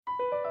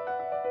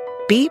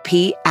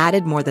BP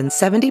added more than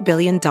 $70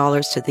 billion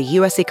to the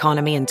U.S.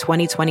 economy in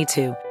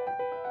 2022.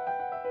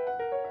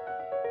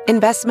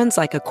 Investments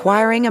like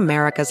acquiring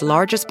America's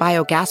largest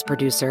biogas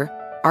producer,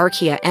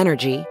 Archaea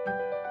Energy,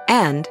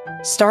 and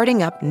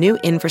starting up new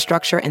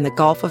infrastructure in the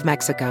Gulf of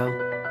Mexico.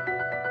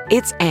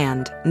 It's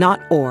and,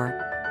 not or.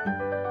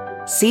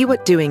 See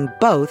what doing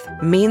both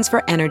means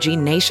for energy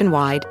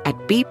nationwide at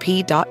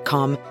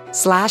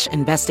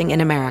bp.com/investing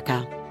in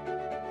America.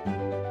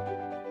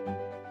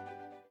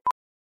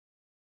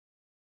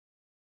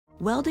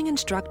 Welding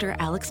instructor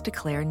Alex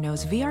DeClaire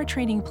knows VR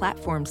training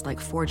platforms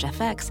like Forge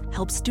FX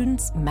help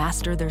students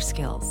master their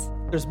skills.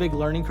 There's a big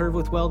learning curve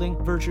with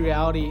welding. Virtual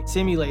reality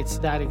simulates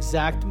that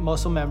exact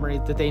muscle memory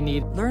that they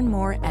need. Learn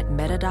more at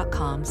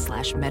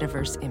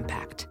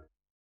meta.com/metaverseimpact.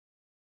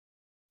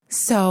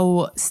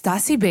 So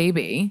Stassi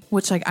Baby,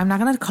 which like I'm not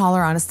gonna call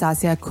her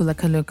Anastasia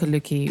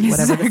Kulakalukaluki,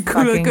 whatever the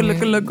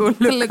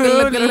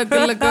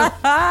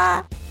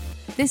fucking.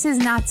 This is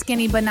Not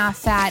Skinny But Not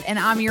Fat, and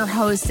I'm your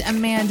host,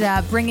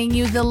 Amanda, bringing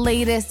you the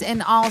latest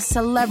in all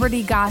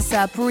celebrity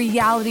gossip,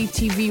 reality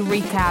TV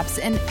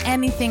recaps, and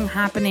anything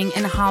happening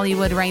in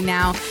Hollywood right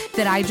now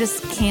that I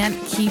just can't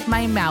keep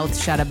my mouth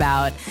shut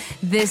about.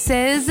 This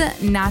is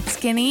Not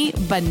Skinny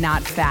But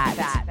Not Fat.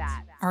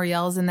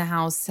 Ariel's in the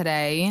house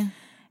today.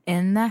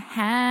 In the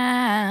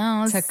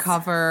house. To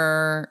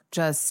cover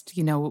just,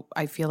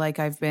 I feel like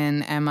I've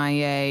been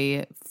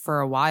MIA for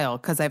a while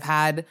because I've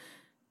had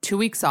 2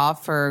 weeks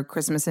off for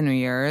Christmas and New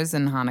Year's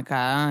and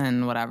Hanukkah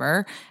and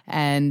whatever.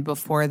 And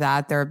before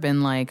that, there have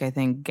been I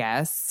think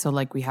guests. So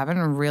we haven't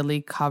really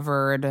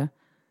covered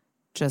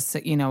just,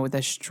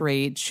 the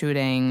straight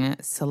shooting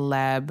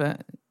celeb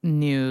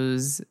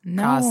news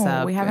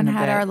gossip. We haven't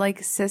had our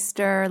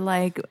sister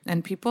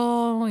and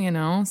people,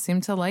 seem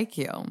to like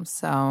you.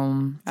 So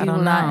I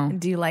don't know.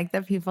 Do you like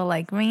that people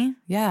like me?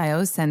 Yeah, I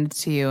always send it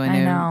to you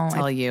and I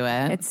tell you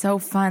it. It's so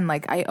fun.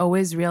 I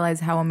always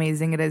realize how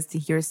amazing it is to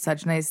hear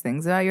such nice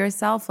things about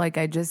yourself.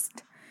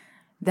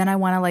 Then I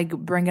want to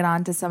bring it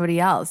on to somebody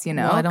else,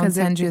 Well, I don't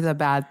send you the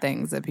bad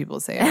things that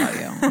people say about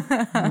you.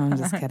 No, I'm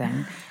just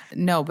kidding.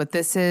 No, but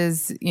this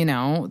is,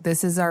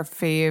 this is our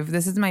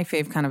this is my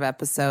fave kind of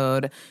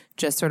episode,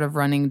 just sort of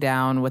running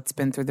down what's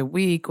been through the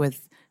week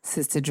with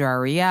Sister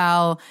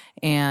Ariel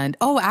and,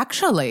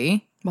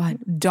 actually,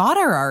 what?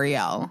 Daughter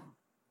Ariel.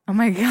 Oh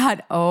my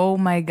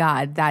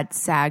God. That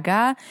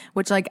saga,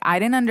 which I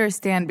didn't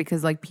understand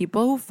because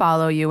people who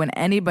follow you and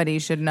anybody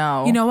should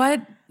know. You know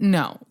what?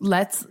 No,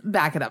 let's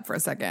back it up for a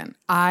second.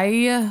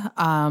 I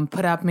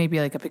put up maybe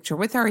a picture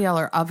with Ariel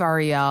or of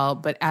Ariel,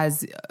 but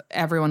as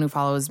everyone who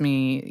follows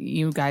me,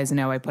 you guys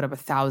know I put up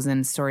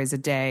 1,000 stories a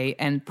day,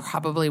 and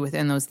probably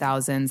within those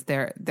thousands,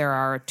 there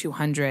are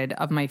 200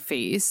 of my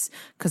face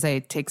because I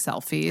take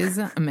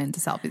selfies. I'm into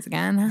selfies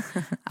again.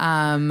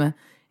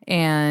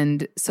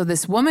 And so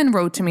this woman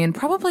wrote to me, and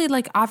probably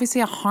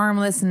obviously a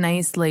harmless,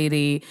 nice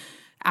lady,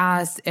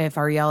 asked if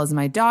Ariel is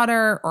my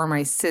daughter or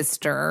my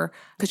sister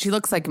because she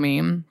looks like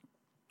me.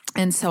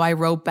 And so I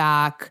wrote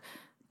back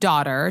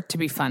daughter to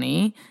be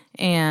funny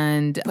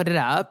and put it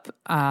up.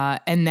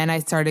 And then I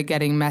started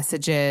getting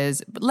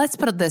messages. But let's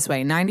put it this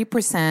way.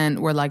 90%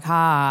 were like,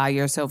 ha,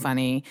 you're so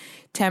funny.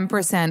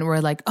 10% were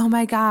like, oh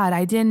my God,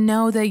 I didn't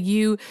know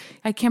that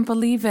I can't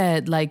believe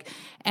it.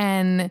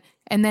 And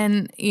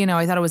then,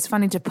 I thought it was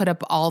funny to put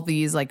up all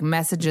these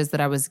messages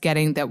that I was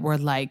getting that were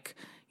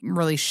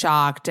really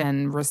shocked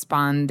and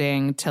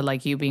responding to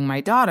you being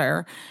my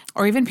daughter,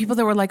 or even people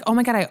that were like, oh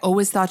my God, I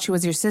always thought she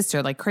was your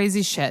sister,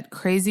 crazy shit,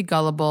 crazy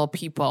gullible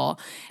people.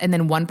 And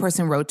then one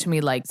person wrote to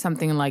me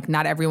something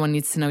not everyone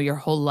needs to know your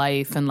whole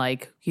life and why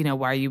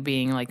are you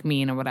being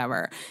mean or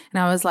whatever. And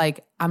I was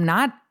like, I'm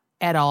not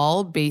at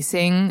all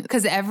basing,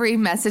 because every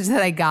message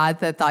that I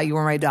got that thought you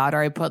were my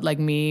daughter, I put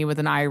me with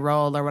an eye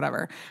roll or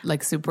whatever,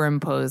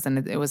 superimposed,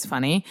 and it was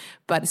funny.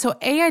 But so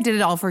A, I did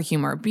it all for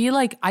humor. B,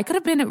 I could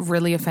have been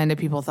really offended.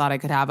 People thought I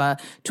could have a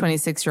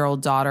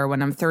 26-year-old daughter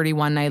when I'm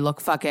 31 and I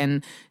look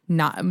fucking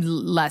not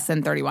less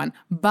than 31.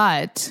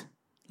 But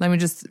let me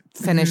just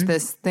finish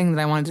this thing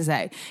that I wanted to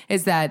say,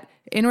 is that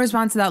in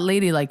response to that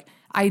lady,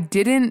 I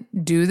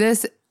didn't do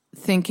this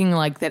thinking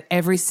that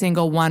every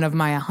single one of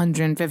my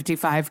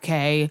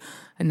 155K,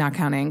 not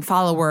counting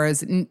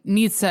followers,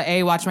 needs to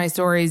A, watch my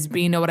stories,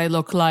 B, know what I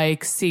look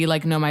like, C,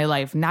 know my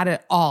life. Not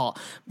at all.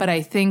 But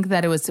I think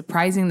that it was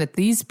surprising that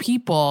these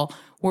people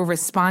were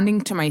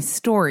responding to my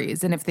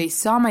stories. And if they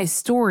saw my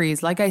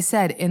stories, like I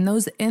said, in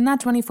that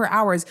 24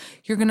 hours,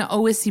 you're going to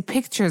always see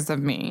pictures of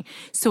me.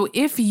 So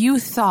if you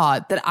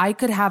thought that I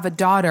could have a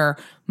daughter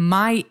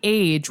my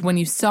age when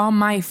you saw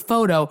my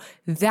photo,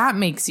 that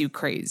makes you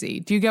crazy.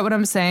 Do you get what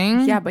I'm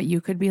saying? Yeah, but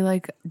you could be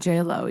like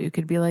J-Lo. You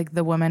could be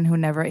the woman who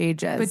never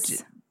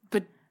ages,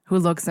 but who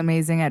looks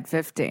amazing at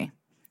 50.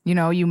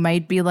 You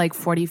might be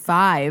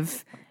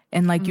 45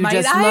 and you might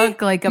just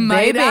look like a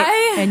baby,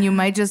 and you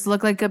might just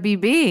look like a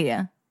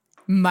BB.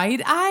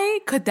 Might I?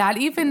 Could that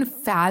even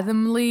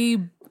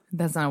fathomably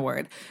That's not a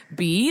word.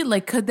 Be?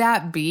 Like, could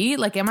that be?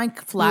 Like, am I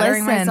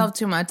flattering myself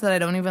too much that I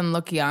don't even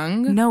look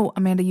young? No,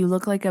 Amanda, you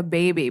look like a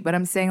baby. But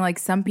I'm saying, like,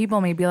 some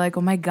people may be like,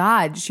 oh my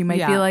God, she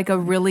might be like a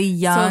really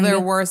young. So there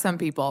were some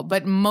people,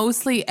 but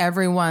mostly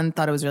everyone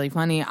thought it was really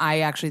funny. I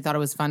actually thought it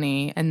was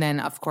funny. And then,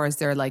 of course,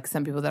 there are like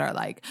some people that are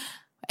like,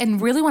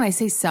 and really when I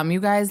say some, you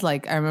guys,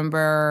 like, I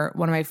remember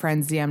one of my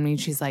friends DM'd me.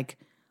 She's like,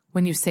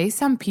 when you say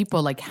some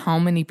people, like, how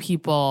many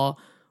people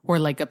were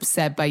like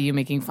upset by you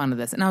making fun of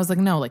this? And I was like,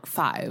 no, like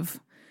 5.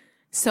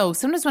 So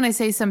sometimes when I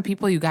say some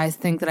people, you guys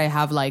think that I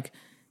have like,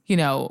 you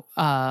know,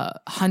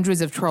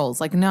 hundreds of trolls.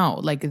 Like, no,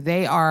 like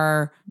they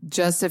are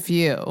just a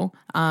few.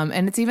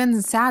 And it's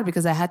even sad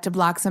because I had to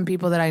block some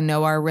people that I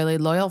know are really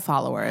loyal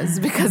followers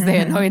because they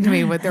annoyed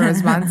me with their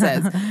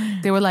responses.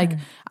 They were like,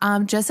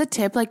 just a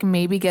tip, like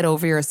maybe get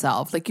over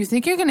yourself. Like, you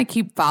think you're going to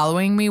keep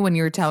following me when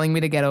you're telling me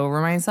to get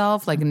over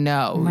myself? Like,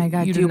 no. Oh my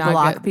God, do you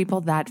block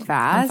people that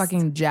fast? I'm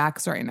fucking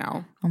Jax right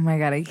now. Oh my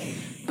God.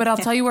 But I'll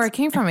tell you where it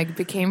came from.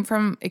 It came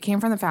from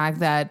the fact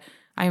that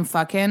I'm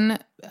fucking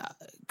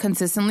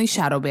consistently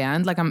shadow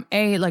banned. Like, I'm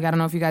I don't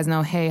know if you guys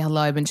know, hey,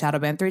 hello, I've been shadow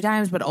banned 3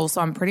 times, but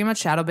also I'm pretty much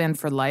shadow banned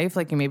for life.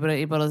 Like, I'm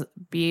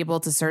able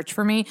to search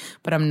for me,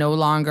 but I'm no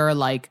longer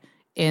like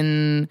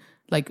in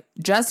like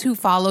just who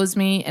follows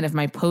me, and if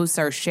my posts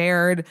are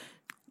shared,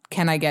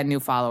 can I get new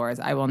followers?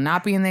 I will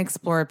not be in the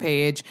Explore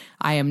page.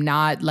 I am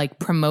not like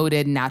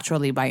promoted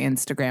naturally by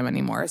Instagram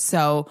anymore.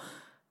 So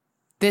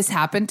this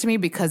happened to me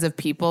because of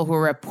people who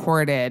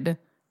reported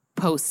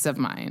posts of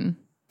mine.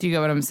 Do you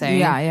get what I'm saying?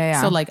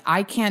 Yeah. So like,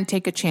 I can't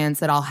take a chance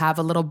that I'll have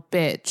a little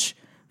bitch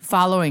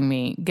following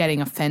me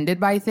getting offended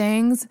by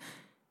things.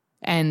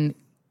 And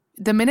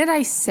the minute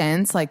I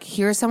sense like,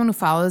 here's someone who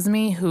follows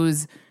me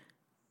who's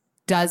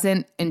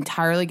doesn't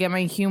entirely get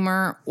my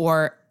humor,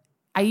 or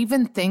I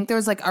even think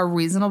there's like a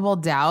reasonable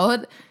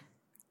doubt,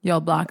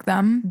 you'll block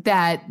them,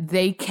 that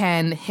they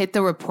can hit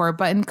the report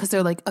button because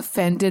they're like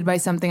offended by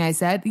something I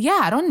said.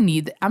 Yeah,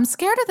 I'm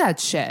scared of that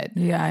shit.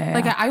 Yeah.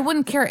 Like, I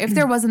wouldn't care if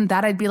there wasn't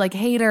that. I'd be like,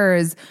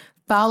 haters,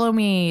 follow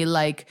me.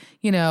 Like,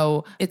 you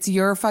know, it's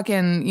your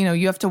fucking, you know,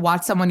 you have to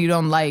watch someone you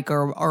don't like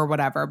or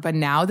whatever. But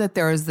now that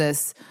there's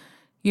this,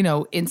 you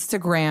know,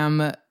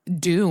 Instagram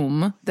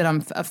doom that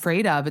I'm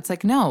afraid of, it's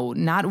like, no,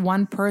 not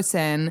one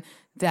person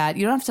that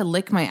you don't have to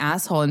lick my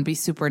asshole and be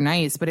super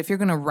nice. But if you're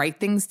going to write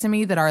things to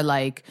me that are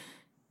like,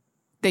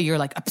 that you're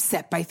like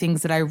upset by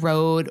things that I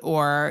wrote,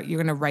 or you're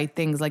going to write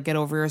things like get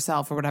over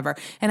yourself or whatever.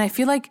 And I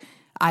feel like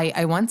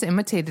I once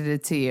imitated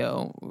it to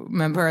you.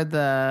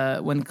 Remember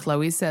when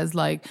Chloe says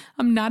like,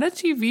 I'm not a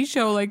TV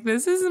show, like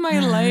this is my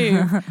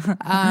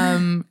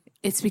life.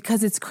 It's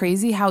because it's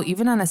crazy how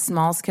even on a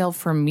small scale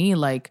for me,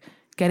 like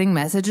getting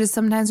messages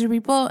sometimes from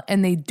people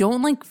and they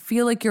don't like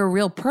feel like you're a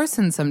real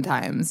person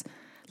sometimes.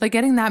 Like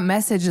getting that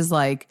message is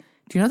like,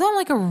 do you know that I'm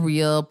like a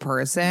real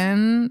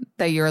person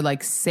that you're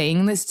like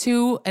saying this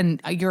to,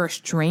 and you're a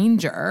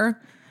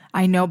stranger?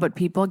 I know, but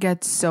people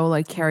get so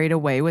like carried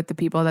away with the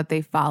people that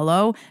they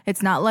follow.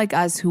 It's not like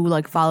us who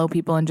like follow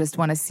people and just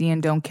want to see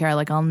and don't care.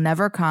 Like, I'll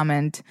never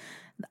comment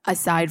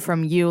aside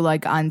from you,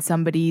 like on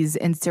somebody's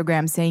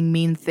Instagram saying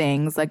mean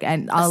things. Like,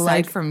 and I'll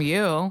aside from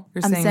you,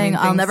 I'm saying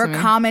I'll never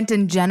comment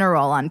in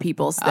general on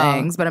people's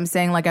things, but I'm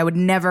saying like I would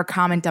never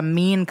comment a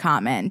mean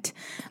comment.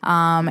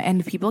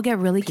 And people get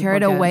really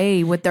carried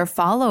away with their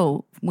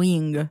following.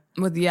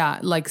 With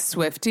like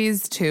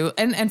Swifties too,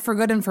 and for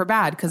good and for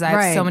bad, because I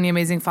have so many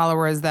amazing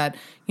followers that,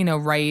 you know,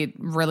 write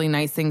really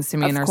nice things to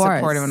me and are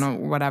supportive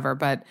and whatever.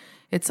 But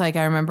it's like,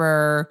 I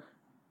remember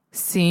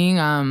seeing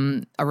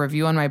a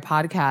review on my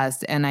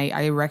podcast, and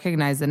I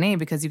recognize the name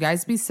because you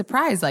guys be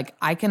surprised. Like,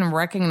 I can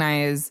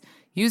recognize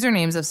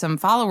usernames of some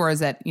followers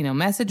that, you know,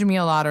 message me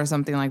a lot or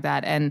something like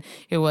that. And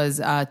it was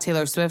a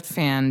Taylor Swift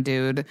fan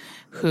dude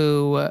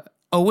who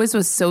always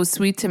was so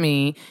sweet to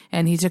me,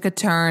 and he took a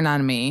turn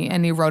on me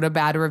and he wrote a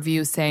bad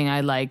review saying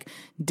I like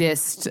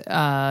dissed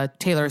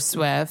Taylor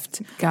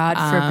Swift. God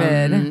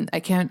forbid.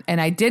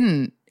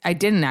 I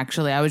didn't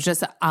actually. I was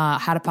just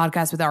had a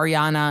podcast with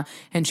Ariana,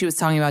 and she was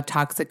talking about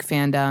toxic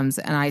fandoms,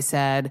 and I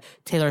said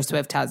Taylor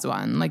Swift has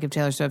one. Like, if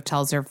Taylor Swift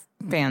tells her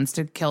fans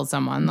to kill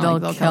someone,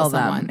 they'll kill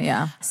someone.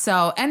 Yeah.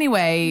 So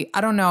anyway,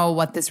 I don't know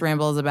what this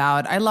ramble is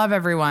about. I love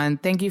everyone.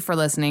 Thank you for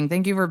listening.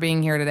 Thank you for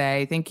being here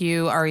today. Thank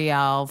you,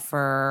 Ariel,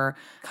 for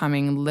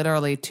coming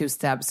literally 2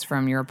 steps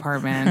from your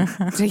apartment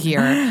to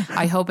here.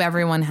 I hope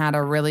everyone had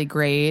a really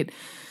great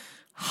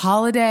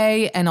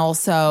holiday, and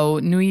also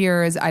New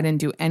Year's. I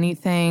didn't do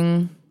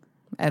anything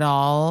at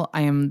all.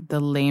 I am the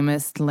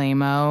lamest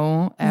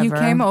lame-o ever. You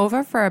came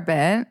over for a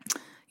bit.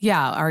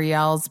 Yeah,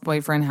 Ariel's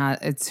boyfriend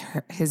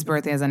his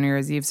birthday is on New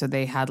Year's Eve, so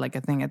they had like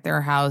a thing at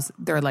their house.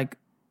 They're like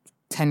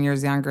 10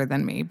 years younger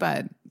than me,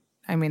 but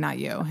I mean, not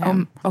you.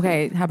 Him.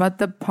 Okay, how about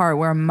the part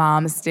where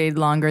mom stayed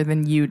longer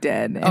than you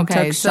did? And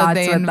okay, took so shots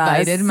they with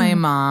invited us? my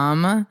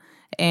mom,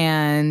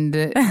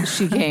 and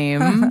she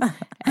came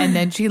and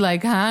then she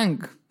like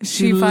hung.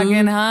 She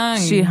fucking hung.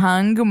 She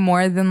hung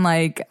more than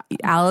like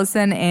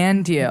Allison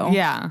and you.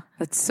 Yeah.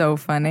 That's so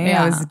funny.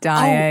 Yeah. I was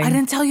dying. Oh, I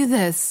didn't tell you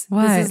this.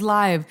 What? This is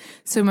live.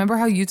 So remember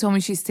how you told me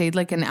she stayed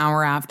like an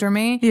hour after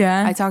me?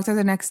 Yeah. I talked to her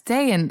the next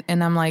day and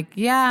I'm like,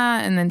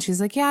 yeah. And then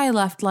she's like, yeah, I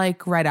left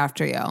like right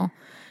after you.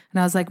 And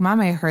I was like, Mom,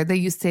 I heard that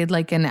you stayed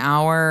like an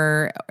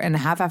hour and a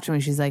half after me.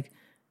 She's like,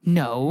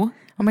 no.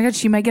 Oh my God,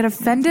 she might get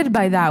offended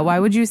by that. Why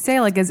would you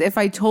say like as if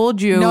I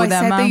told you? No, I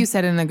that said that you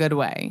said it in a good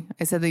way.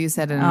 I said that you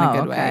said it in a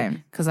good way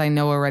because I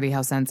know already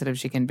how sensitive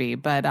she can be.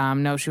 But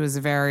no, she was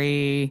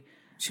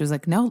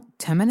like, no,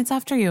 10 minutes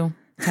after you.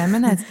 10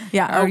 minutes.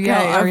 Yeah,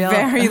 Ariel, a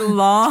very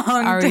long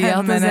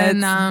 10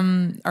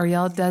 minutes.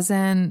 Ariel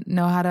doesn't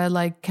know how to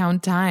like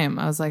count time.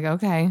 I was like,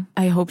 okay.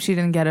 I hope she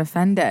didn't get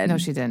offended. No,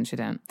 she didn't. She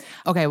didn't.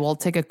 Okay, we'll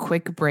take a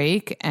quick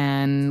break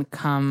and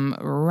come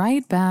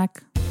right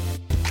back.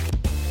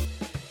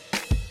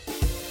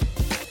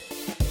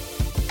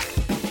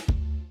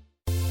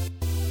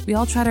 We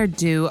all try to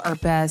do our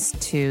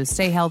best to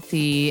stay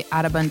healthy,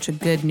 add a bunch of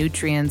good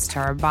nutrients to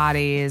our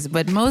bodies,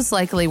 but most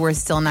likely we're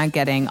still not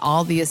getting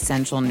all the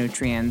essential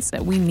nutrients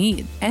that we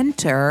need.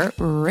 Enter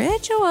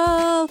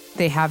Ritual.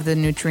 They have the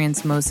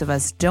nutrients most of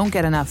us don't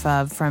get enough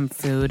of from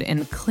food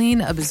in clean,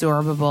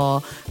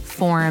 absorbable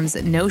forms,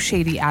 no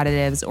shady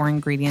additives or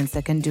ingredients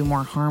that can do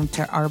more harm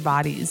to our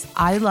bodies.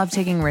 I love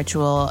taking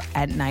Ritual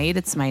at night.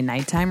 It's my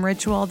nighttime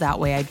ritual. That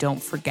way I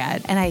don't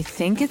forget. And I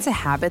think it's a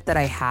habit that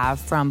I have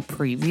from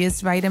previous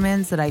vitamins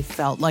that I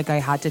felt like I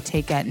had to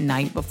take at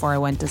night before I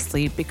went to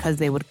sleep because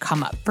they would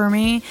come up for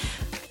me.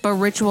 But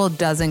Ritual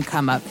doesn't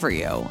come up for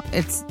you.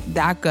 It's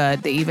that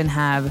good. They even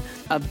have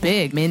a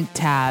big mint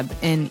tab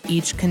in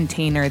each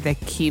container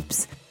that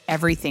keeps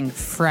everything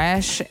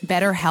fresh.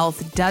 Better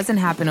health doesn't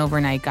happen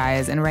overnight,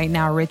 guys. And right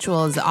now,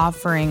 Ritual is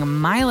offering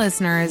my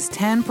listeners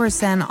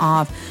 10%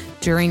 off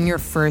during your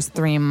first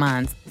 3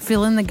 months.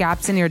 Fill in the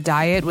gaps in your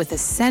diet with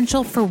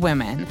Essential for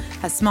Women,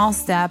 a small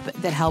step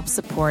that helps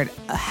support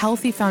a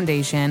healthy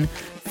foundation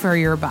for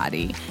your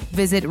body.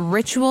 Visit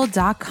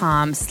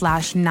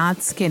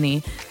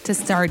ritual.com/notskinny to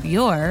start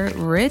your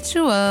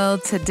ritual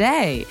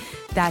today.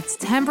 That's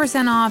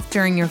 10% off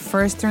during your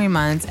first 3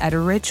 months at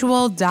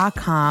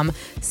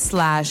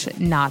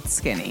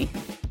ritual.com/notskinny.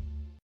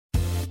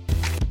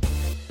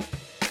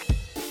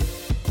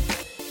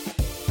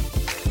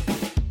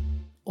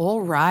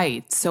 All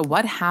right. So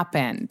what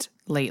happened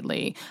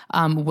lately?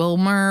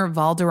 Wilmer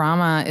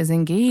Valderrama is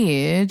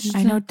engaged.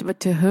 I know, but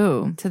to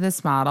who? To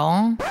this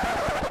model.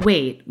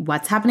 Wait,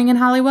 what's happening in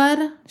Hollywood?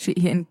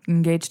 He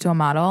engaged to a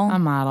model? A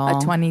model. A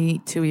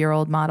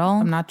 22-year-old model?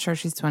 I'm not sure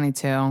she's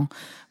 22,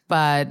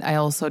 but I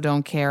also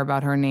don't care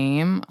about her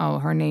name. Oh,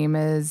 her name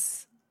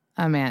is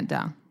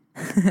Amanda.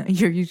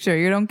 You sure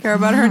you don't care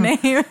about her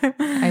name?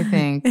 I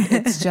think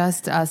it's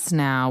just us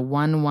now,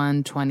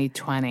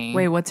 1/1/2020.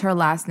 Wait, what's her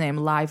last name?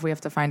 Live, we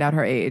have to find out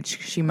her age.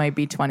 She might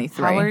be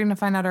 23. How are we going to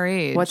find out her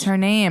age? What's her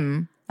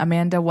name?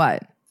 Amanda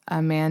what?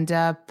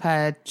 Amanda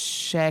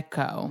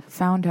Pacheco.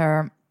 Found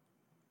her.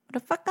 What the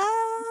fuck?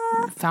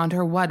 Found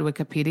her what?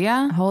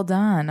 Wikipedia? Hold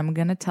on. I'm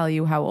going to tell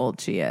you how old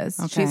she is.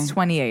 Okay. She's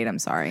 28. I'm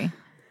sorry.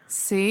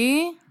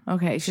 See?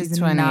 Okay, she's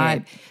 28.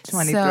 not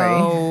 23.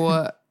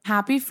 So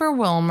happy for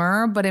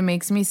Wilmer, but it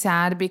makes me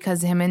sad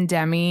because him and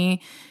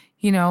Demi,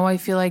 you know, I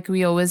feel like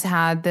we always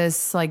had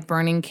this like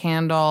burning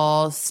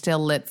candle still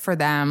lit for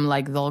them.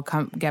 Like they'll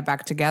get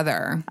back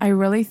together. I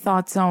really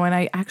thought so. And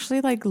I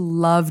actually like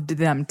loved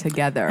them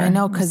together. I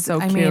know, because so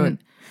I cute. mean,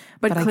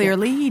 but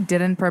clearly he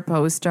didn't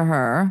propose to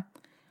her.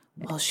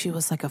 Well, she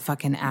was like a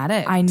fucking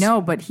addict. I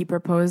know, but he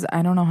proposed.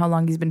 I don't know how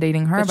long he's been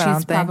dating her, but I don't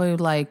she's probably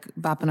like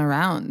bopping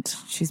around.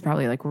 She's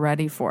probably like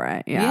ready for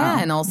it. Yeah. Yeah.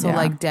 And also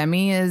like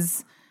Demi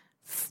is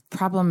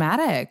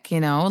problematic, you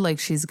know, like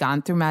she's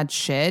gone through mad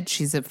shit.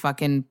 She's a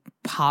fucking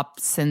pop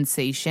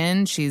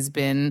sensation. She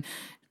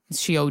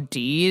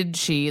OD'd.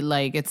 She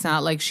like, it's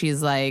not like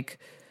she's like,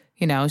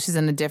 you know, she's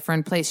in a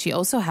different place. She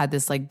also had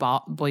this like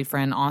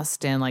boyfriend,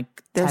 Austin, like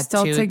they're tattooed.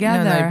 still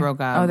together. No, they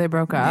broke up. Oh, they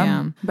broke up.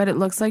 Yeah. But it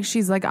looks like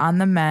she's like on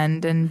the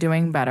mend and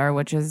doing better,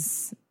 which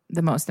is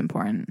the most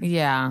important.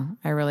 Yeah.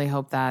 I really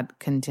hope that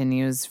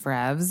continues for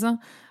Evs.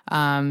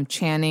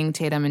 Channing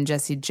Tatum and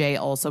Jessie J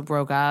also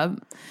broke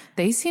up.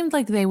 They seemed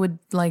like they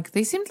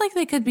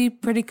could be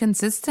pretty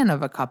consistent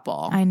of a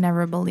couple. I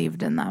never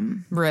believed in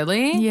them.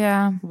 Really?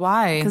 Yeah.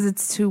 Why? Because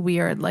it's too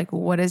weird. Like,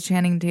 what is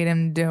Channing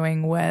Tatum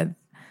doing with...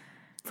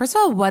 First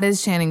of all, what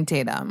is Channing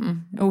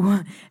Tatum?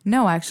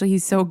 No, actually,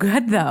 he's so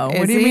good, though. Is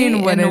what do you he?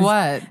 mean?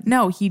 What?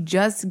 No, he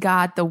just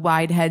got the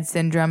wide head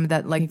syndrome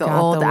that like the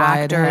got old the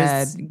wide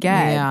actors head.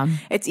 get. Yeah.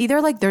 It's either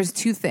like there's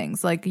two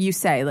things, like you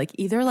say, like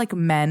either like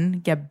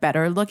men get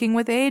better looking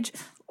with age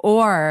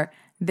or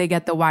they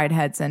get the wide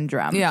head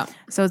syndrome. Yeah.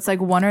 So it's like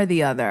one or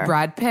the other.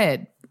 Brad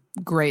Pitt,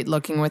 great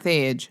looking with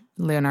age.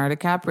 Leonardo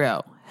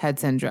DiCaprio, head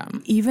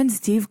syndrome. Even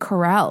Steve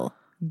Carell,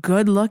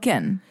 good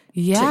looking.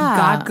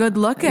 got good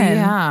looking.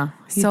 Yeah.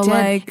 He So did.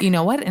 like, you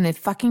know what? And it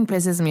fucking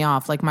pisses me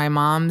off. Like my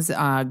mom's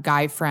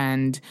guy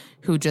friend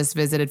who just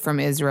visited from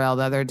Israel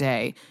the other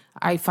day,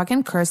 I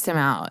fucking cursed him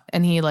out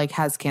and he like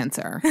has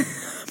cancer.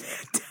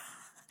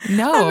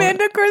 No.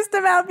 Amanda cursed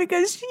him out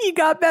because she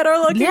got better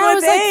looking Yeah, I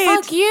was with age.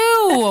 like, fuck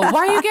you.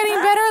 Why are you getting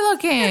better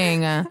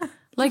looking?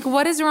 Like,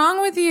 what is wrong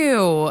with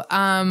you?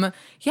 Yeah,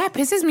 it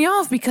pisses me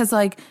off because,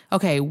 like,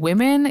 okay,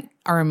 women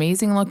are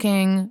amazing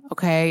looking.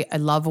 Okay, I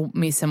love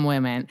me some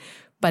women.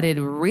 But it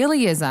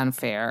really is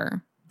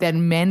unfair that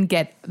men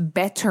get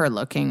better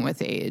looking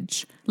with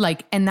age.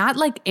 Like, and not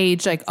like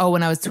age, like, oh,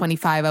 when I was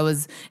 25, I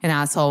was an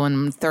asshole. When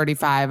I'm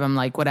 35, I'm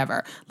like,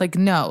 whatever. Like,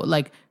 no,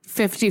 like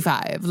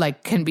 55,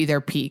 like, can be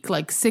their peak.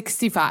 Like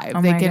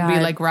 65, they my can be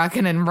God. like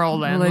rocking and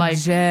rolling.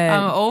 Legit. Like,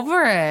 I'm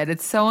over it.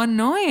 It's so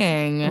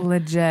annoying.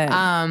 Legit.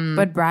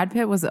 But Brad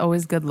Pitt was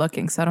always good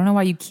looking, so I don't know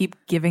why you keep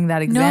giving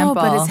that example.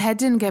 No, but his head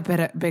didn't get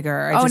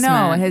bigger. Oh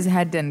no, his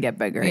head didn't get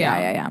bigger.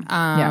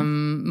 Yeah.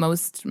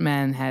 Most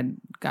men heads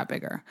got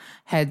bigger.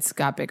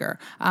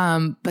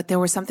 But there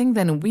was something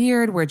then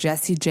weird where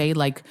Jessie J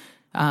like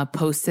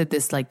posted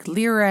this like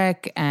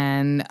lyric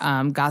and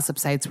gossip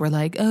sites were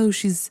like, oh,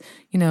 she's,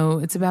 you know,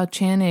 it's about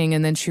Channing.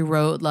 And then she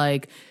wrote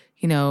like,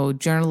 you know,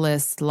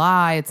 journalists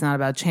lie. It's not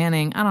about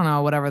Channing. I don't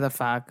know, whatever the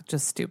fuck.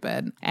 Just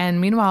stupid. And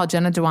meanwhile,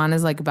 Jenna Dewan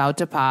is like about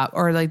to pop.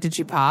 Or like, did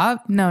she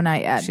pop? No,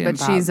 not yet. She But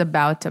didn't she's pop.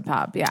 about to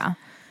pop. Yeah.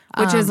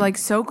 Which is like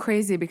so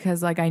crazy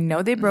because like I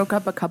know they broke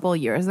up a couple of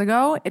years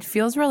ago. It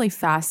feels really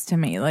fast to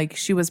me. Like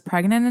she was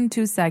pregnant in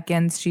 2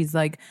 seconds. She's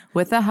like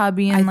with a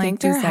hubby in I like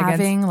think 2 they're seconds.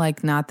 having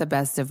like not the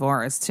best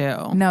divorce too.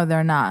 No,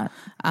 they're not.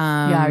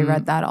 Yeah, I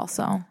read that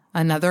also.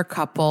 Another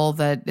couple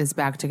that is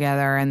back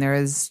together, and there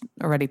is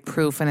already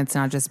proof, and it's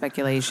not just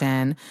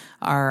speculation,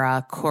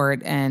 are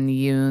Court and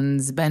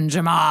Yoon's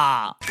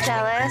Benjamin.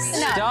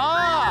 Jealous?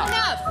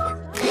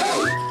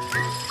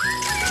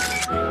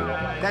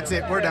 That's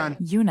it. We're done.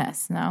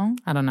 Eunice, no?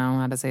 I don't know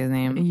how to say his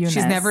name. Eunice.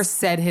 She's never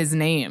said his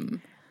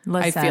name.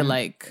 Listen, I feel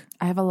like.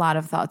 I have a lot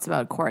of thoughts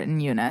about Court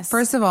and Eunice.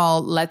 First of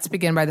all, let's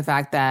begin by the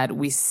fact that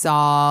we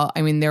saw,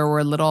 I mean, there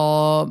were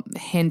little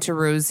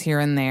hintaroos here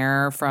and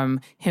there from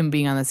him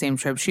being on the same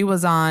trip she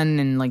was on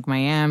in like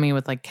Miami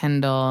with like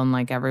Kendall and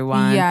like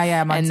everyone. Yeah,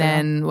 And months ago.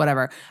 then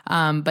whatever.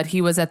 But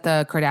he was at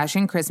the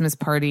Kardashian Christmas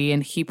party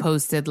and he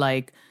posted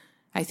like,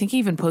 I think he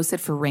even posted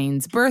for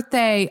Rain's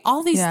birthday.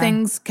 All these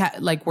things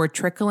like were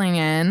trickling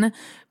in.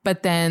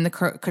 But then the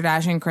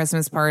Kardashian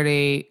Christmas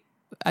party,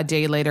 a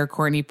day later,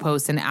 Kourtney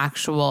posts an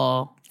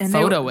actual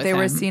photo with him. They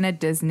were seen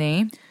at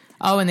Disney.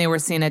 Oh, and they were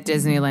seen at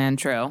Disneyland,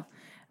 true.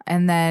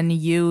 And then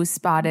you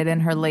spotted in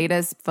her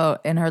latest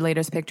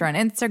picture on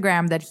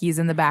Instagram that he's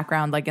in the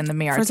background, like in the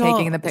mirror, First of all,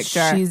 taking the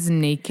picture. She's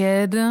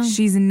naked.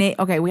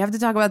 Okay, we have to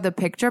talk about the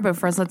picture, but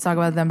first let's talk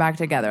about them back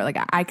together. Like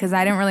because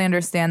I didn't really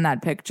understand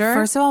that picture.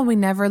 First of all, we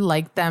never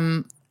liked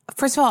them.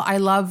 First of all, I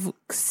love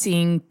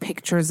seeing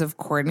pictures of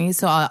Kourtney,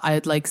 so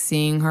I'd like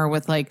seeing her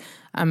with like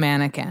a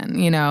mannequin,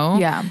 you know?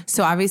 Yeah.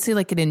 So obviously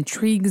like it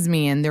intrigues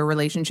me and their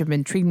relationship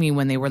intrigued me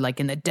when they were like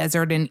in the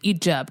desert in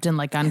Egypt and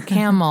like on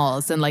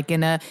camels and like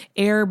in a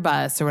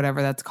Airbus or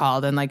whatever that's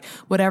called. And like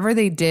whatever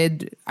they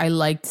did, I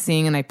liked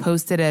seeing and I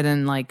posted it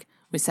and like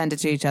we sent it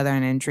to each other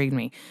and it intrigued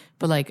me.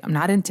 But like I'm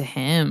not into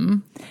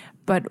him.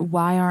 But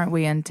why aren't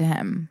we into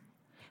him?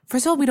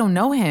 First of all, we don't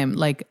know him.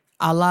 Like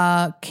a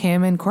la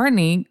Kim and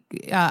Kourtney,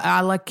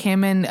 a la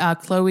Kim and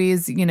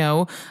Chloe's, you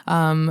know,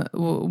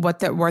 what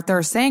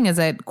they're saying is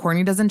that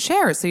Kourtney doesn't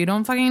share, so you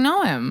don't fucking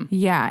know him.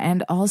 Yeah,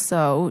 and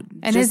also...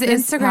 And his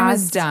Instagram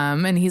is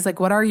dumb, and he's like,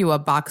 what are you, a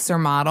boxer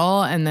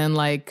model? And then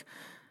like,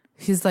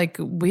 he's like,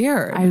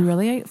 weird. I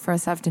really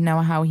first have to know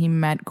how he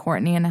met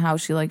Kourtney and how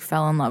she like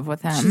fell in love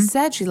with him. She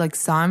said she like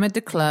saw him at the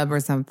club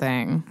or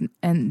something.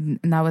 And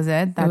that was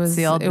it? That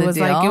sealed the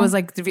deal? It was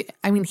like,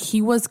 I mean,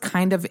 he was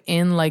kind of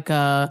in like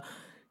a...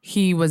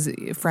 He was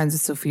friends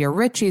with Sophia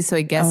Richie, so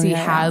I guess he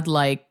had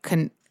like,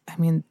 I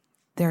mean,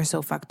 they're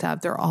so fucked up.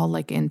 They're all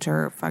like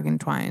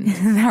twined.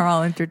 They're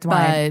all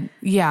intertwined.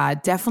 But yeah,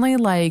 definitely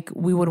like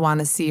we would want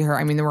to see her.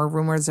 I mean, there were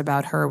rumors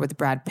about her with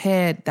Brad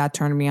Pitt. That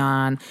turned me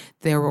on.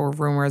 There were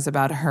rumors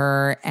about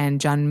her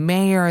and John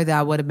Mayer.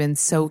 That would have been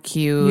so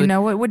cute. You know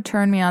what would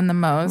turn me on the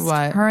most?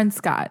 What? Her and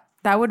Scott.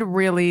 That would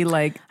really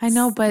like... I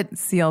know, but...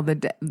 Save the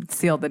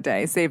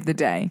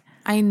day.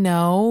 I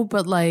know,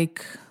 but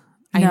like...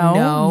 No, I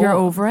know. you're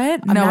over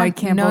it? I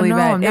can't believe it.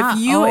 I'm not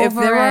If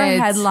there over were it.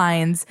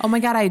 headlines, Oh my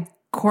God,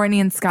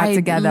 Kourtney and Scott I'd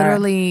together,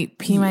 literally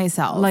pee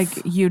myself. like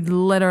you'd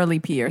literally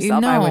pee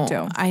yourself. I would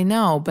too. I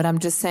know, but I'm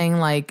just saying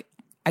like,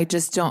 I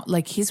just don't,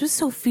 like he's with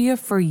Sophia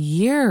for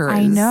years.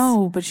 I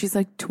know, but she's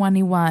like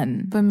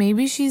 21. But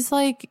maybe she's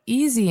like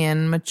easy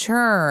and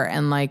mature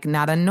and like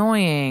not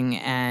annoying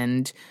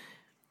and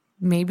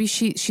maybe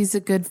she's a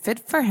good fit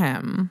for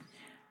him.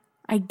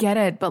 I get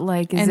it, but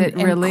like, is it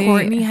really?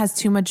 And Kourtney has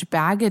too much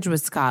baggage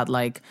with Scott.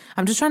 Like,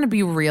 I'm just trying to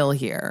be real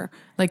here.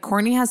 Like,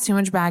 Kourtney has too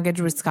much baggage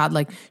with Scott.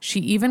 Like, she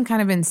even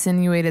kind of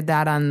insinuated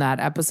that on that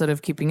episode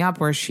of Keeping Up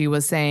where she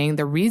was saying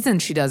the reason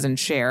she doesn't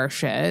share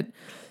shit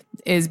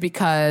is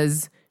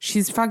because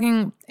she's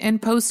fucking in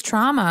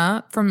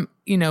post-trauma from,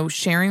 you know,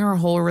 sharing her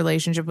whole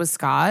relationship with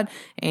Scott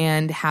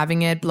and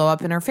having it blow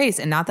up in her face.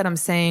 And not that I'm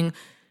saying,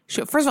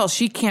 first of all,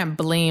 she can't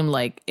blame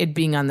like it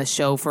being on the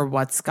show for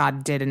what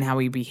Scott did and how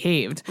he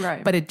behaved.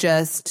 Right. But it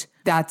just,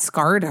 that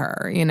scarred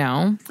her, you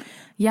know?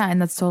 Yeah,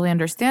 and that's totally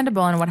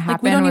understandable. And what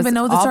happened we don't was even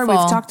know the story. awful.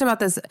 We've talked about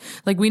this.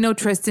 Like, we know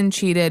Tristan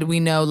cheated. We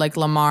know, like,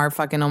 Lamar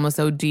fucking almost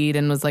OD'd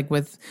and was, like,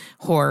 with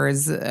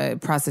whores,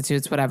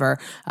 prostitutes, whatever.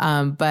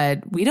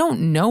 But we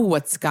don't know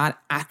what Scott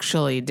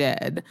actually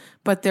did.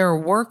 But there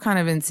were kind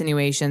of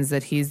insinuations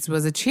that he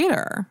was a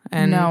cheater.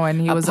 And no,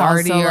 and he was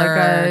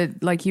also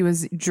like he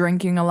was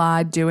drinking a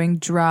lot, doing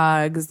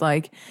drugs,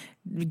 like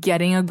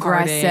getting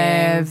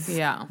aggressive. Partying.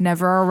 Yeah.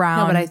 Never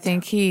around. No, but I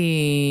think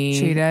he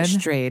cheated.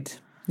 Strayed.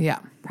 Yeah.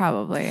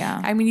 Probably,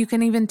 yeah. I mean, you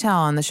can even tell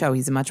on the show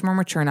he's much more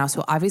mature now.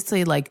 So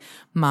obviously, like,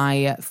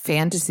 my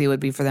fantasy would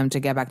be for them to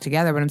get back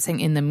together. But I'm saying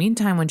in the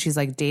meantime, when she's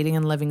like dating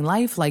and living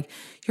life, like,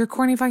 you're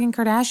Kourtney fucking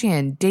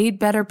Kardashian. Date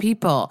better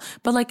people.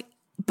 But like,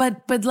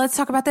 but let's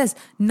talk about this.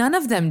 None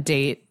of them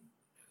date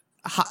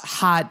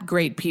hot,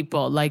 great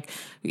people. Like,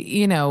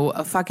 you know,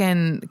 a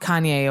fucking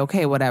Kanye.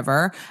 Okay,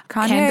 whatever.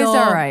 Kanye is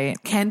all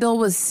right. Kendall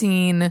was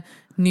seen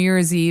New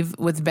Year's Eve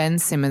with Ben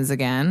Simmons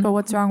again. But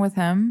what's wrong with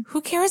him?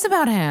 Who cares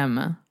about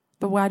him?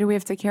 But why do we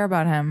have to care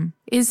about him?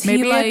 Is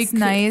Maybe he like it's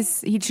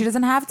nice? She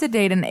doesn't have to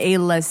date an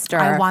A-lister.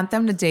 I want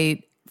them to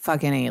date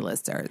fucking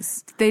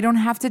A-listers. They don't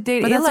have to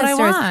date But that's A-listers.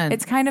 what I want.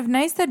 It's kind of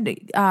nice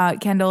that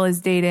Kendall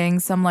is dating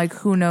some like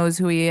who knows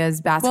who he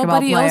is basketball Well,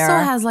 but he player. also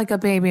has like a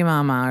baby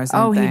mama or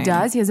something. Oh, he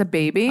does? He has a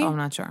baby? Oh, I'm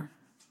not sure.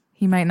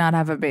 He might not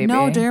have a baby.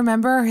 No, do you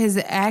remember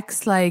his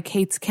ex like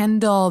hates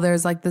Kendall?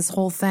 There's like this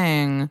whole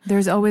thing.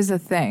 There's always a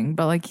thing,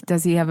 but like,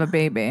 does he have a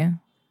baby?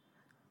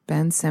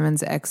 Ben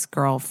Simmons'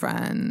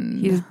 ex-girlfriend.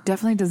 He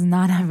definitely does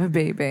not have a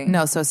baby.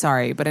 No, so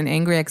sorry, but an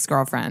angry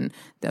ex-girlfriend.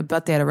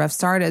 But they had a rough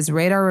start. As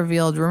Radar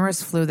revealed,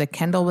 rumors flew that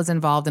Kendall was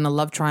involved in a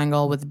love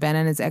triangle with Ben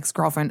and his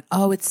ex-girlfriend.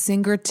 Oh, it's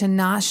singer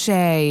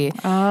Tinashe.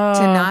 Oh.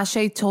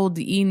 Tinashe told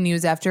E!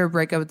 News after a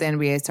breakup with the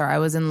NBA star, I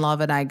was in love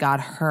and I got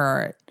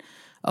hurt.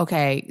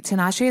 Okay,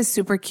 Tinashe is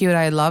super cute.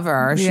 I love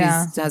her.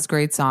 Yeah. She has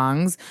great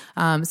songs.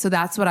 So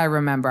that's what I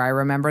remember. I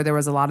remember there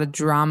was a lot of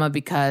drama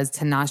because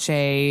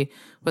Tinashe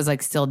was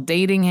like still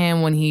dating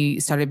him when he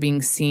started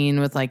being seen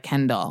with like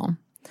Kendall.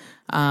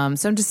 So I'm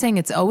just saying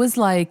it's always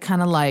like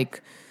kind of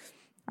like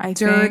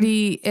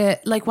dirty.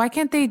 Like, why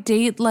can't they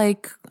date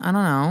like, I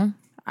don't know.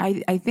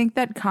 I think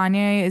that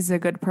Kanye is a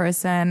good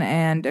person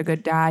and a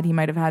good dad. He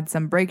might have had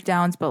some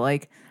breakdowns, but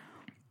like,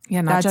 yeah,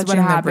 not that's judging what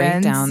the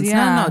happens. breakdowns.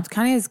 Yeah. No,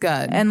 Kanye is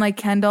good. And like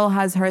Kendall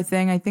has her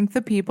thing. I think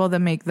the people that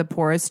make the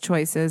poorest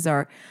choices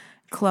are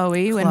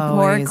Chloe and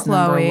poor Chloe's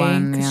Chloe,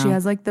 number because one, she yeah.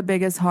 has like the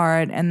biggest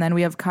heart. And then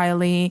we have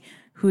Kylie,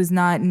 who's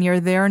not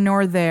near there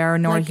nor there,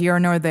 nor Like, here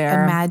nor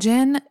there.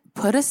 Imagine,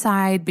 put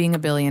aside being a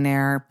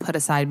billionaire, put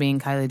aside being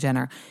Kylie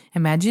Jenner.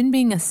 Imagine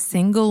being a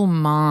single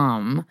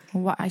mom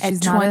at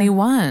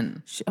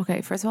 21. Okay,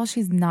 first of all,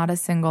 she's not a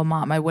single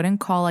mom. I wouldn't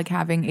call like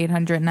having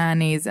 800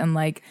 nannies and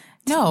like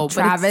No,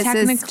 Travis but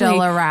is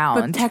still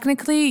around. But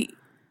technically,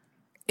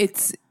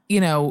 it's, you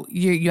know,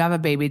 you have a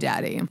baby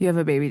daddy. You have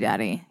a baby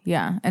daddy,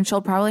 yeah, and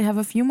she'll probably have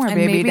a few more And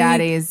baby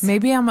daddies.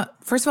 Maybe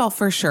first of all,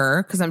 for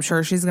sure, because I'm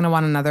sure she's going to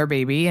want another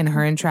baby, and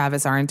her and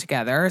Travis aren't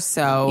together.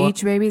 So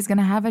Each baby's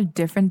gonna have a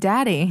different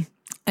daddy.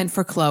 And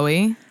for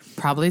Chloe,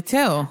 probably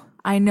too.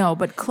 I know,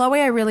 but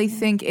Chloe, I really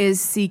think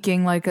is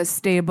seeking like a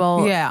stable,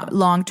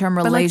 long-term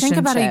relationship. But like, think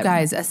about it, you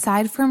guys.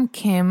 Aside from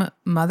Kim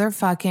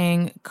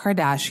motherfucking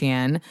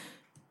Kardashian,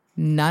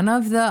 none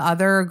of the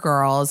other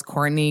girls,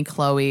 Kourtney,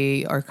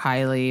 Chloe, or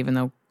Kylie, even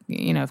though,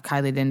 you know, if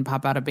Kylie didn't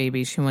pop out a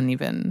baby, she wouldn't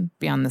even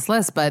be on this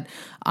list, but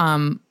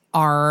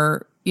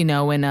are, you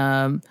know, in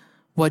a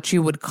what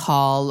you would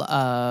call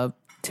a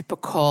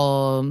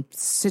typical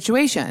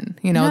situation.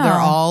 You know, they're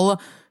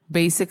all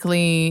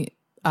basically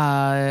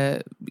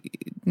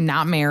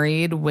not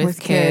married with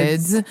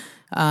kids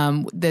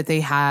that they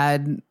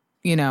had,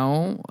 you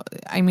know.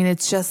 I mean,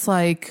 it's just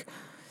like,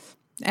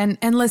 and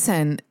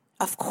listen,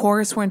 of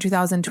course, we're in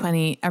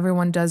 2020.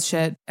 Everyone does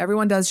shit.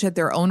 Everyone does shit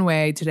their own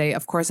way today.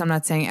 Of course, I'm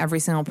not saying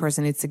every single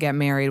person needs to get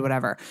married,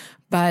 whatever.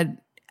 But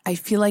I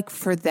feel like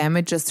for them,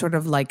 it just sort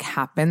of like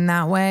happened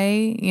that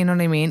way. You know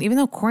what I mean? Even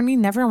though Kourtney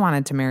never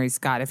wanted to marry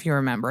Scott, if you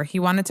remember. He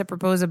wanted to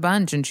propose a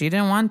bunch and she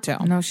didn't want to.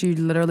 No, she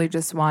literally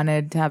just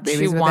wanted to have babies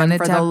She with wanted him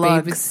for to the have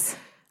looks. babies.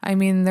 I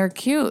mean, they're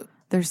cute.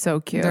 They're so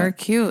cute. They're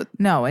cute.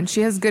 No, and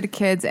she has good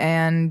kids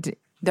and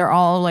they're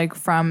all like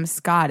from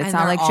Scott. It's And not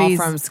they're like all she's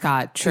from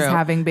Scott. True. She's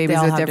having babies They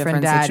all with have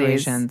different daddies.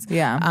 situations.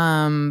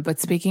 Yeah. But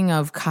speaking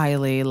of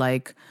Kylie,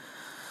 like,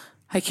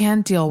 I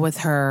can't deal with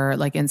her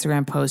like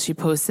Instagram post. She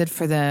posted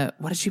for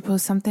what did she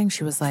post something?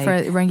 She was like,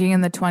 For ranking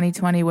in the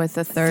 2020 with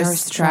the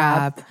thirst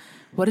trap.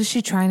 What is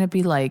she trying to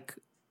be like?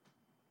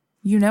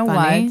 You know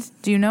funny? what?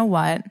 Do you know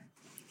what?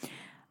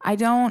 I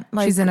don't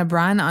like. She's in a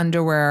bra and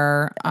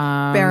underwear.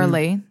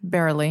 barely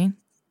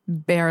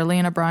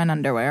in a bra and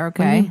underwear. What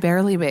do you Okay, mean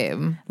barely,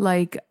 babe.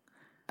 like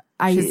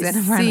She's in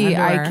a bra and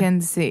I underwear.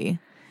 can see.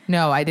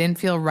 No, I didn't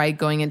feel right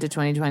going into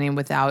 2020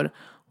 without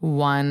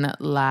one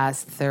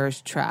last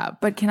thirst trap.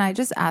 But can I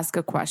just ask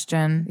a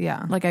question?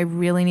 Yeah. Like, I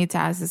really need to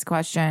ask this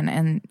question,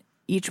 and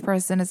each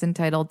person is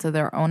entitled to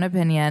their own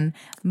opinion,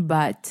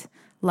 but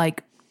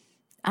like,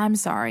 I'm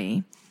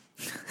sorry.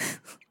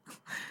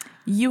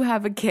 You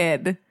have a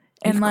kid.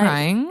 And you like,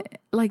 crying?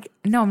 Like,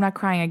 no, I'm not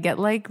crying. I get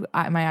like,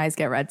 my eyes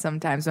get red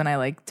sometimes when I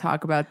like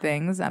talk about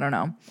things. I don't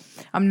know.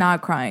 I'm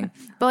not crying.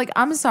 But like,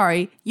 I'm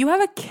sorry. You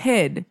have a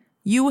kid.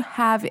 You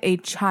have a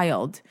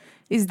child.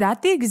 Is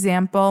that the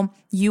example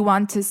you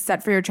want to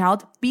set for your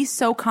child? Be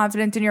so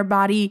confident in your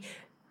body.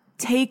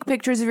 Take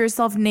pictures of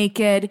yourself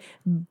naked.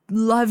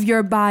 Love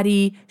your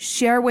body.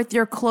 Share with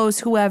your close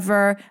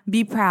whoever.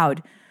 Be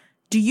proud.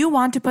 Do you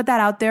want to put that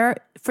out there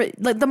for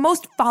like the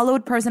most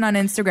followed person on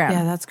Instagram?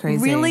 Yeah, that's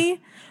crazy.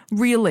 Really?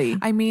 Really?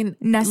 I mean,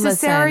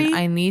 necessary? Listen,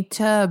 I need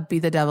to be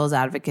the devil's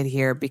advocate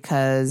here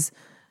because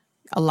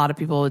a lot of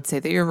people would say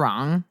that you're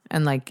wrong.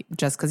 And like,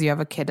 just because you have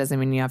a kid doesn't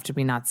mean you have to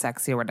be not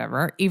sexy or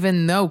whatever.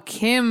 Even though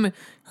Kim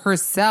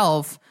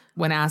herself,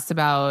 when asked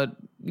about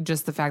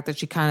just the fact that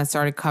she kind of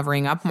started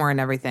covering up more and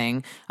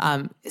everything,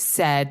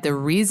 said the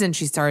reason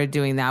she started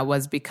doing that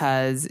was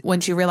because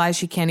when she realized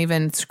she can't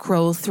even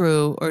scroll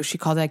through, or she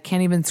called it, I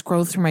can't even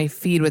scroll through my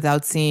feed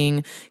without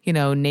seeing, you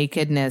know,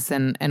 nakedness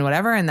and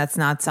whatever. And that's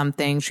not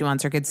something she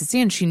wants her kids to see.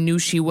 And she knew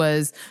she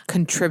was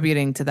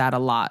contributing to that a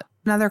lot.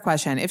 Another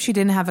question. If she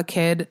didn't have a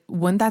kid,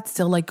 wouldn't that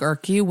still like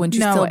irk you? Wouldn't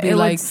you still be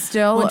like,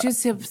 wouldn't you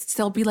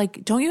still be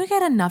like, don't you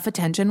get enough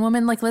attention,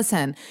 woman? Like,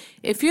 listen,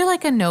 if you're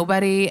like a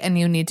nobody and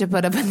you need to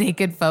put up a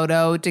naked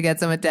photo to get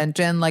some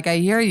attention, like I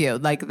hear you,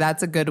 like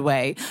that's a good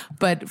way.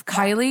 But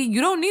Kylie,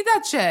 you don't need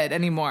that shit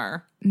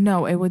anymore.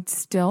 No, it would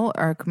still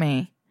irk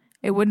me.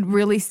 It would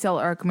really still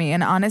irk me.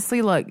 And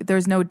honestly, look,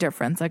 there's no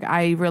difference. Like,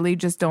 I really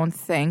just don't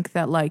think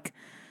that like,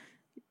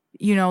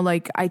 you know,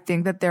 like, I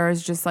think that there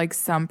is just like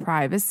some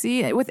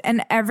privacy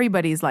within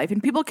everybody's life,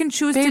 and people can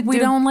choose to. We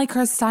don't like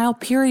her style,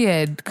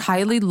 period.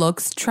 Kylie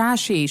looks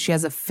trashy. She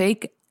has a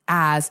fake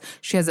ass.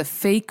 She has a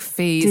fake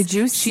face. Did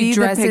you see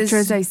the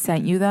pictures I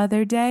sent you the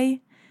other day?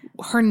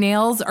 Her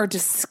nails are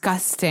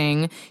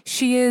disgusting.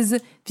 She is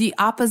the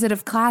opposite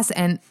of class.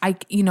 And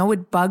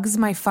it bugs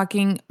my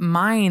fucking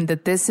mind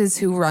that this is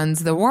who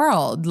runs the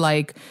world.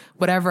 Like,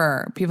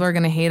 whatever. People are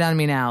going to hate on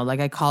me now. Like,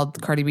 I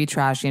called Cardi B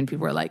trashy and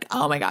people were like,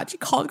 oh my God, she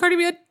called Cardi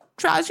B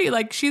trashy.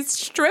 Like, she's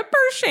stripper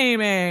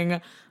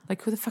shaming.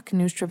 Like, who the fuck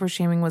knew stripper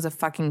shaming was a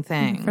fucking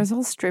thing? First of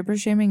all, stripper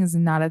shaming is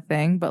not a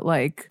thing. But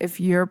like,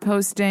 if you're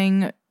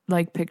posting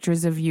like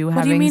pictures of you having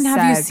sex. What do you mean?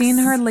 Have you seen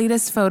her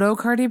latest photo,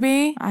 Cardi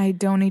B? I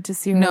don't need to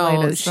see her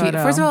latest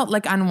photo. First of all,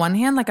 like, on one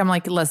hand, like, I'm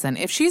like, listen,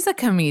 if she's a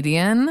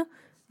comedian,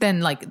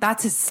 then like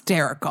that's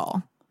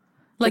hysterical.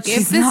 Like,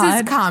 if this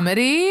is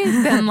comedy,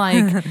 then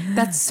like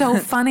that's so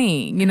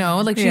funny, you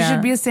know? Like, she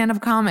should be a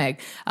stand-up comic.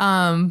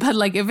 But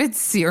like, if it's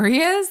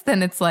serious,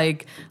 then it's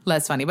like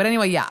less funny. But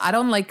anyway, yeah, I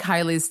don't like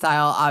Kylie's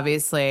style,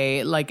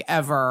 obviously, like,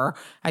 ever.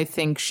 I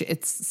think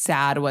it's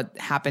sad what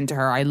happened to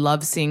her. I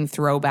love seeing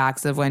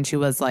throwbacks of when she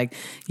was like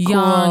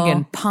young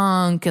and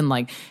punk and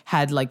like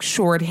had like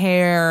short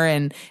hair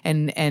and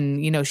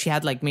you know, she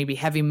had like maybe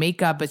heavy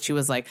makeup, but she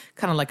was like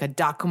kind of like a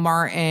Doc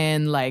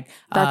Martin, like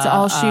that's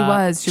all she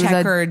was. She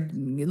checkered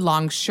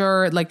long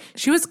shirt. Like,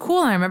 she was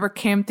cool. And I remember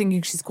Kim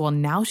thinking she's cool.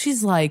 And now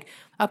she's like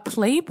a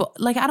playboy.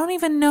 Like, I don't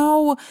even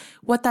know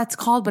what that's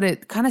called, but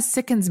it kind of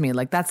sickens me.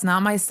 Like, that's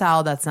not my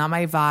style. That's not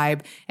my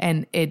vibe.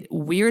 And it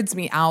weirds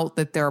me out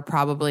that there are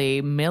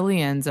probably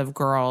millions of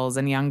girls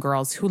and young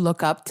girls who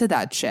look up to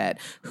that shit,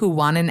 who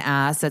want an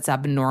ass that's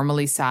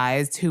abnormally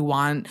sized, who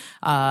want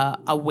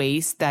a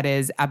waist that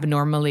is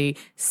abnormally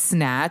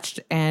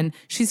snatched. And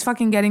she's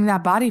fucking getting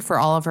that body for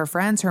all of her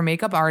friends. Her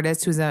makeup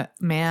artist, who's a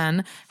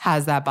man,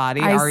 has that body.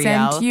 I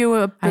Ariel. sent you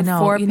a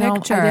before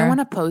picture. I didn't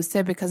want to post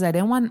it because I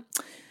didn't want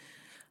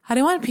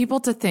people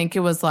to think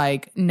it was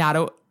like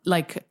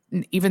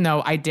even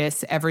though I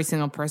diss every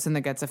single person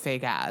that gets a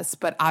fake ass,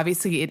 but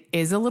obviously it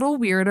is a little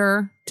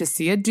weirder to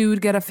see a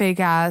dude get a fake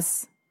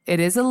ass. It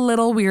is a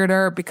little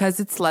weirder because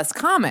it's less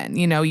common.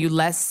 You know, you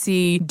less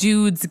see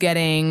dudes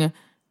getting,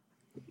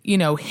 you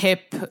know,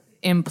 hip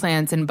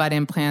implants and butt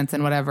implants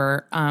and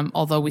whatever.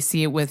 Although we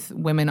see it with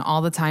women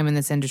all the time in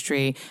this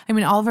industry. I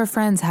mean, all of her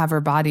friends have her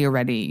body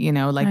already, you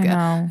know, like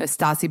a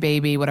Stassi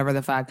Baby, whatever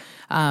the fuck.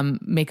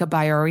 Makeup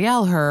by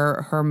Ariel,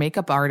 her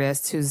makeup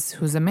artist,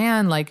 who's a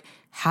man, like,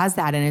 has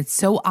that. And it's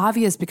so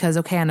obvious because,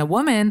 okay, on a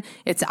woman,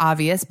 it's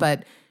obvious,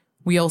 but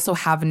we also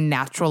have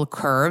natural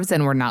curves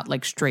and we're not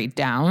like straight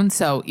down.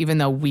 So even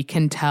though we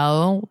can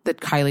tell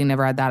that Kylie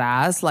never had that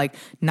ass, like,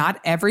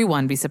 not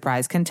everyone, be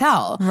surprised, can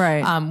tell.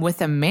 Right.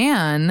 With a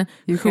man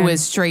who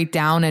is straight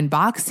down and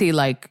boxy,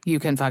 like, you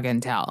can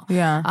fucking tell.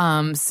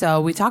 Yeah.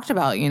 So we talked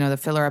about, you know, the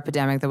filler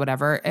epidemic, the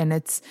whatever, and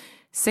it's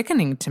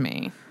sickening to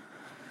me.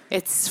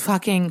 It's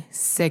fucking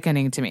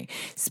sickening to me.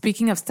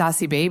 Speaking of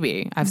Stassi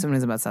Baby, I have some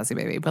news about Stassi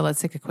Baby, but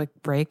let's take a quick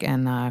break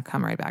and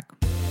come right back.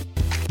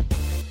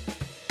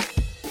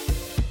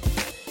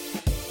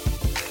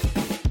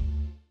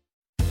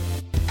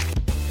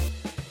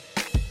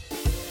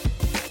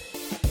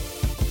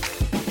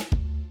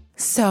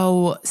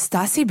 So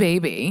Stassi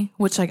Baby,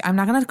 which like I'm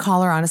not gonna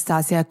call her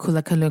Anastasia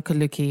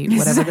Kulakalukaluki,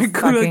 whatever the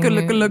fucking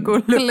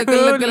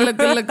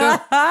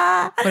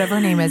whatever her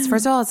name is.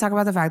 First of all, let's talk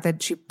about the fact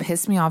that she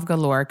pissed me off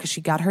galore because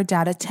she got her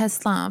dad a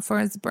Tesla for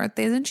his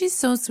birthdays, and she's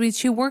so sweet.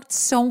 She worked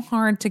so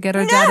hard to get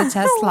her dad a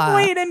Tesla.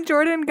 Wait, and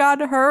Jordan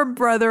got her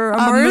brother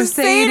a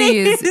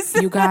Mercedes.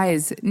 You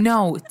guys,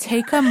 no,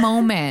 take a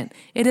moment.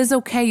 It is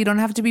okay. You don't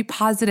have to be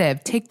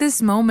positive. Take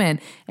this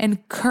moment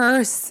and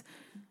curse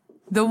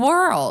the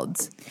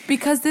world,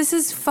 because this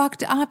is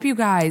fucked up, you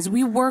guys.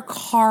 We work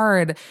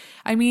hard.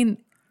 I mean,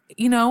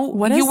 you know,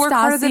 what you work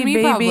harder than me,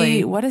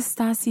 probably. What does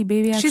Stassi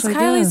Baby actually She's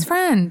Kylie's do?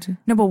 friend.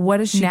 No, but what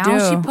does she do?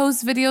 Now she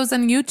posts videos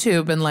on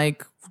YouTube and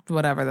like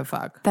whatever the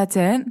fuck. That's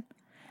it?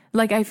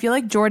 Like, I feel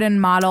like Jordan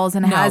models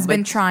and has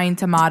been trying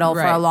to model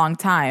for a long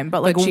time.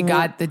 But like, she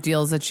got the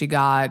deals that she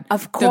got.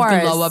 Of course. The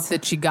glow up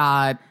that she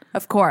got.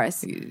 Of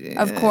course.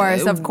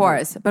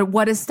 But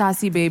what does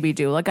Stassi Baby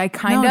do? Like, I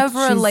kind of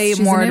relate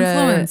she's more an to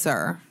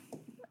influencer.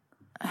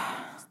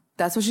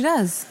 That's what she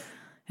does.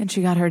 And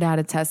she got her dad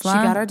a Tesla? She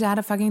got her dad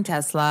a fucking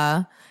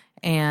Tesla.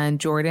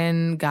 And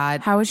Jordan got...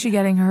 How is she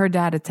getting her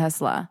dad a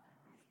Tesla?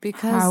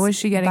 Because how is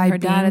she getting her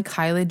dad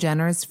Kylie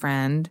Jenner's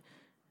friend...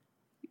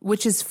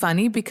 Which is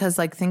funny because,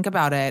 like, think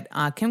about it.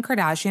 Kim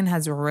Kardashian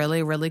has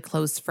really, really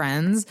close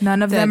friends.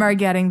 None of them are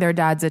getting their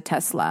dads a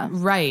Tesla.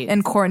 Right.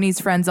 And Kourtney's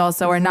friends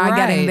also are not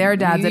getting their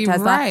dads a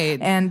Tesla. Right.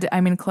 And,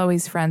 I mean,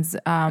 Khloe's friends,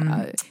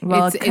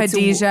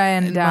 Khadijah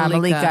and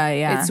Malika.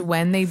 Yeah. It's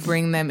when they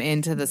bring them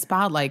into the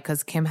spotlight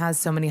because Kim has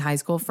so many high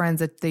school friends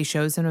that they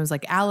show sometimes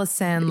like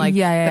Allison, like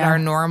that are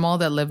normal,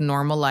 that live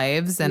normal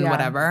lives and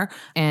whatever.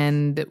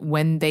 And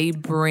when they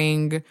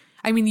bring...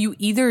 I mean, you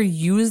either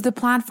use the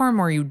platform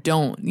or you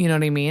don't. You know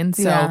what I mean?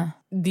 So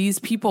these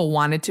people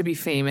wanted to be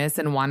famous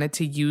and wanted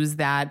to use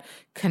that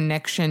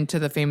connection to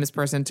the famous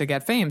person to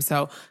get fame.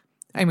 So,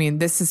 I mean,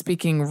 this is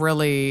speaking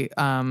really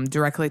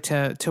directly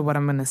to what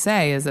I'm going to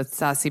say is that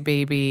Stassi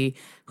Baby,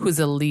 who's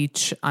a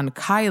leech on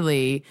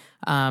Kylie,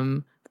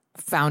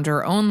 found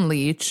her own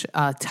leech,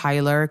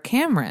 Tyler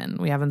Cameron.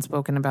 We haven't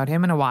spoken about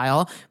him in a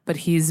while, but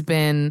he's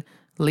been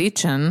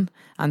leeching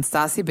on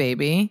Stassi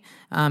Baby.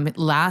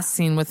 Last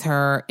seen with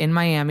her in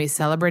Miami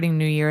celebrating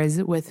New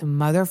Year's with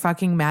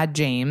motherfucking Matt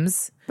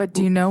James. But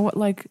do you know what,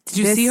 like... Did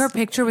you see her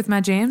picture with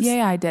Matt James?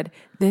 Yeah, I did.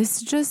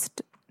 This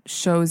just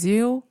shows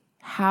you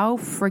how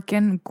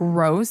freaking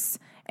gross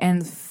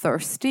and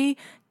thirsty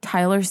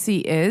Tyler C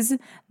is.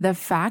 The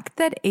fact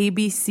that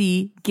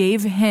ABC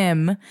gave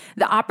him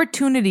the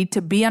opportunity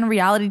to be on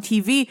reality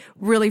TV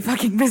really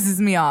fucking pisses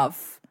me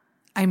off.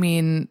 I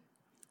mean...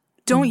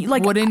 Don't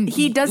like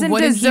he doesn't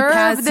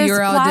deserve this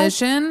your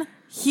audition.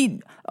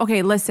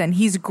 Okay, listen,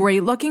 he's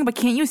great looking, but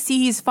can't you see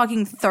he's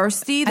fucking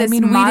thirsty? This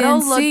model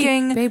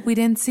looking, babe, we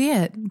didn't see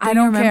it. I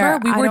don't remember.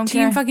 We were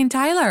team fucking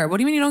Tyler. What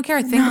do you mean you don't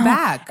care? Think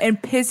back.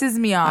 It pisses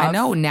me off. I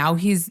know. Now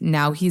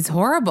he's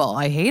horrible.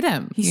 I hate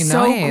him. He's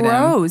so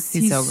gross.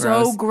 He's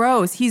so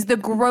gross. He's the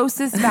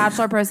grossest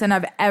Bachelor person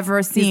I've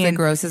ever seen. He's the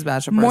grossest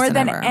Bachelor person more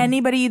than ever.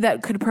 Anybody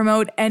that could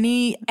promote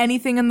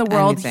anything in the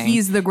world.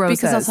 He's the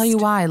grossest. Because I'll tell you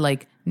why.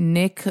 Like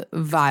Nick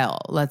Viall,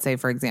 let's say,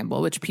 for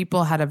example, which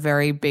people had a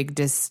very big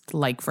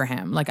dislike for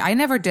him. Like, I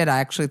never did. I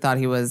actually thought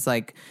he was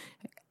like,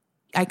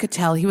 I could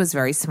tell he was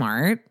very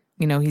smart.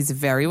 You know, he's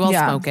very well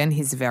spoken.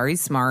 He's very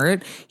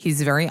smart.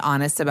 He's very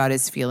honest about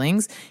his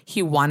feelings.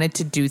 He wanted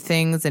to do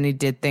things and he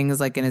did things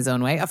like in his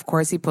own way. Of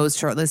course, he posts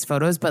shirtless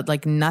photos, but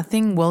like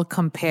nothing will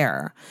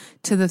compare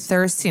to the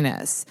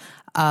thirstiness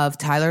of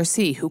Tyler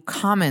C, who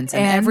comments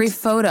on every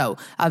photo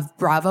of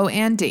Bravo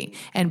Andy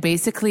and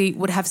basically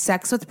would have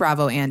sex with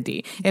Bravo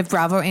Andy. If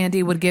Bravo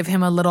Andy would give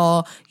him a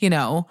little, you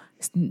know,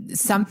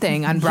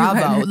 something on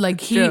Bravo,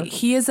 like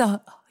he's a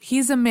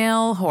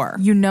male whore.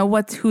 You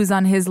know who's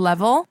on his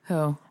level?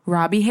 Who?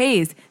 Robbie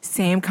Hayes,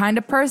 same kind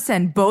of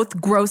person, both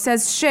gross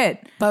as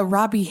shit. But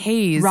Robbie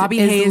Hayes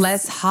is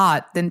less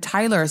hot than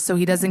Tyler, so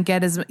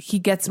he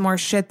gets more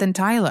shit than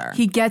Tyler.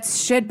 He gets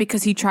shit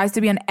because he tries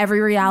to be on every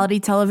reality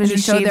television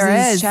show there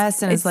is. His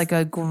chest and it's like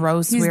a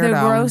gross weirdo. He's the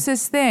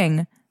grossest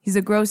thing. He's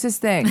the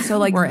grossest thing. So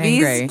like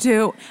these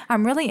two,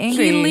 I'm really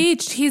angry. He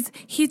leached.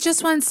 He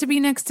just wants to be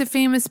next to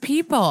famous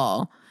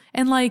people.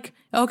 And like,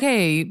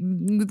 okay,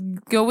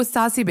 go with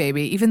Stassi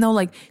Baby. Even though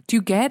like, do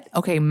you get,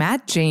 okay,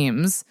 Matt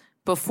James,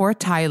 before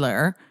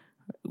Tyler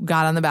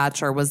got on The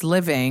Bachelor, was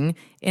living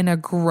in a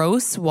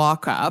gross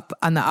walk-up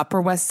on the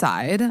Upper West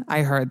Side.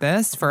 I heard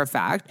this for a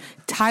fact.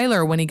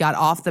 Tyler, when he got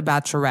off The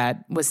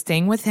Bachelorette, was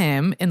staying with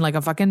him in like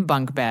a fucking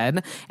bunk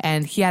bed.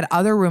 And he had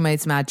other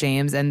roommates, Matt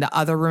James, and the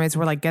other roommates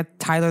were like, get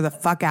Tyler the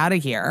fuck out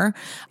of here.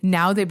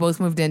 Now they both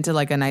moved into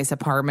like a nice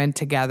apartment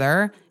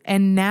together.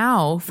 And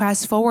now,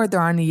 fast forward,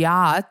 they're on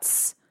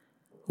yachts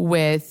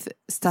with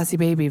Stassi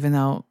Baby, even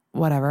though,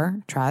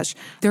 whatever, trash.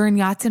 They're in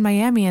yachts in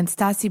Miami, and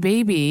Stassi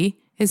Baby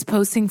is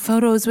posting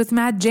photos with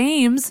Matt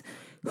James,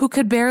 who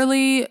could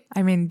barely...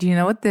 I mean, do you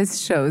know what this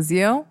shows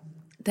you?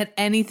 That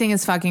anything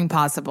is fucking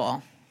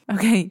possible.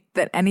 Okay,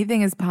 that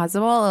anything is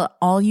possible.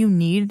 All you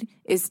need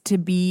is to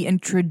be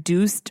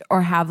introduced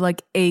or have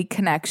like a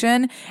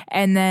connection,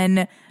 and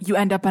then you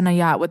end up on a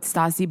yacht with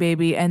Stassi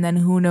Baby, and then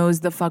who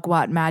knows the fuck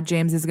what Matt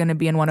James is going to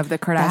be in one of the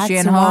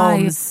Kardashian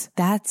homes.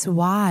 That's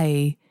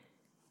why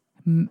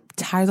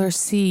Tyler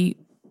C.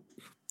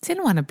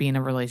 didn't want to be in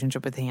a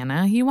relationship with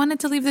Hannah. He wanted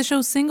to leave the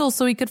show single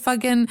so he could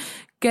fucking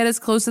get as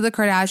close to the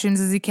Kardashians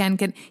as he can.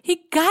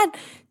 He got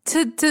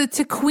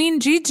to Queen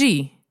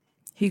Gigi.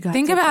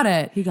 Think about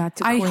it. He got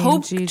to I Queen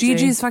hope Gigi.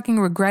 Gigi's fucking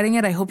regretting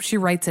it. I hope she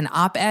writes an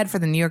op-ed for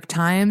the New York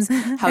Times.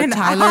 How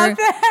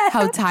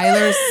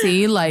Tyler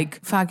C.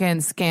 like fucking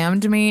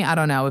scammed me. I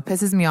don't know. It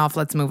pisses me off.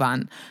 Let's move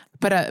on.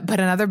 But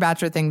another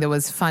Bachelor thing that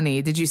was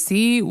funny. Did you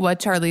see what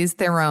Charlize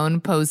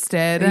Theron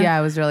posted? Yeah,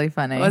 it was really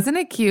funny. Wasn't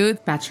it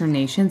cute? Bachelor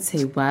Nation,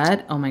 say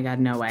what? Oh my God,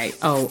 no way.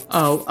 Oh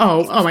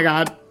my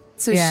God.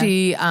 So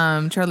she,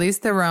 Charlize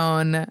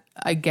Theron,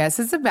 I guess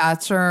is a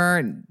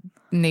Bachelor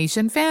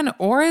Nation fan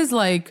or is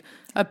like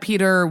a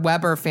Peter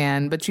Weber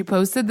fan, but she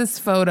posted this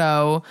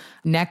photo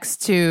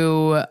next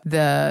to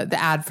the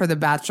ad for The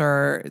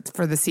Bachelor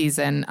for the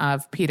season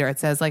of Peter. It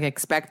says like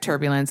expect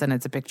turbulence, and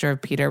it's a picture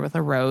of Peter with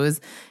a rose.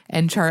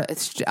 And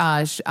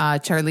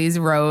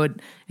Charlize wrote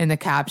in the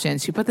caption,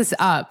 she put this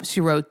up.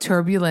 She wrote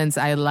turbulence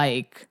I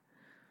like.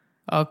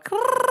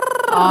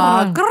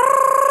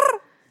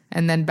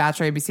 And then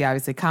Bachelor ABC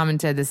obviously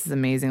commented, this is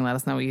amazing. Let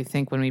us know what you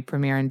think when we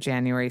premiere on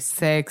January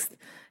 6th.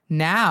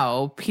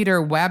 Now,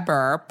 Peter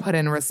Weber put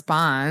in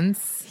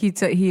response. He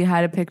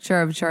had a picture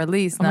of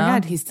Charlize. Oh my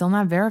God, he's still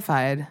not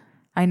verified.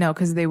 I know,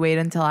 because they wait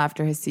until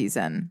after his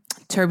season.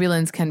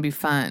 Turbulence can be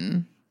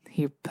fun.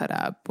 He put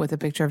up with a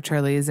picture of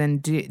Charlize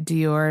and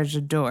Dior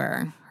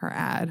J'adore, her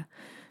ad.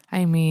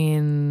 I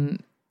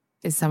mean,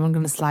 is someone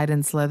going to slide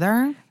and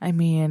slither? I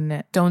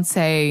mean, don't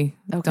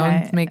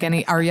make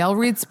any Ariel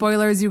Reed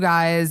spoilers, you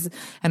guys.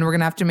 And we're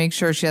going to have to make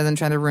sure she doesn't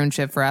try to ruin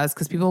shit for us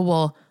because people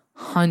will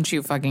hunt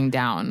you fucking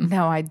down.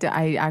 No,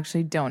 I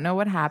actually don't know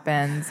what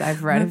happens.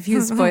 I've read a few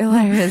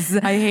spoilers.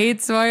 I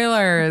hate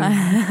spoilers.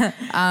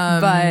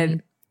 But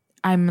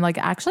I'm like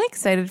actually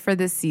excited for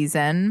this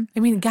season.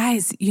 I mean,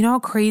 guys, you know how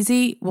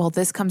crazy? Well,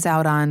 this comes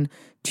out on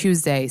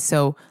Tuesday.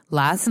 So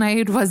last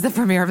night was the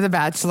premiere of The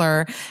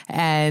Bachelor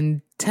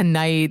and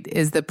tonight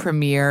is the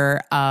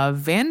premiere of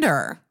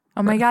Vander.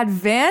 Oh my God,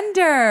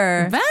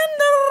 Vander.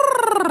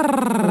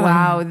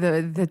 Wow,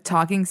 the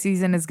talking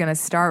season is going to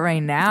start right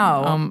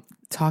now.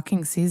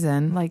 Talking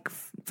season? Like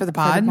for the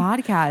pod? For the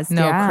podcast,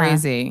 No, yeah.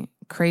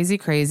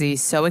 Crazy.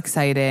 So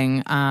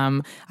exciting.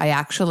 I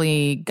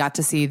actually got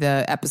to see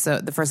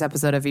the first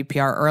episode of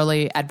VPR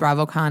early at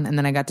BravoCon, and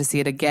then I got to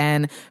see it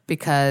again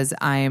because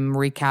I'm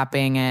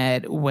recapping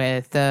it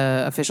with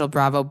the official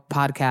Bravo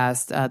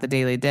podcast, The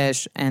Daily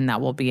Dish, and that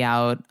will be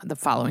out the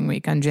following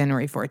week on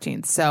January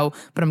 14th. So,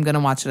 but I'm going to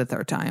watch it a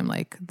third time.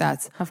 Like,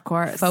 that's of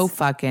course faux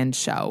fucking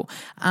show.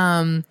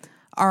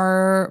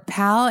 Our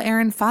pal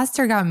Aaron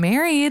Foster got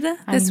married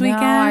this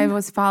weekend. I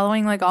was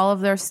following like all of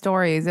their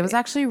stories. It was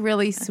actually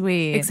really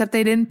sweet. Except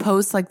they didn't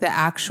post like the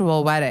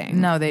actual wedding.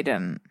 No, they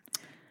didn't.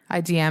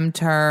 I DM'd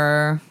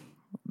her,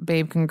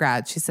 babe,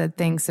 congrats. She said,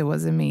 thanks, it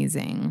was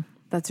amazing.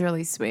 That's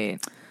really sweet.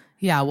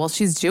 Yeah, well,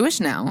 she's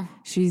Jewish now.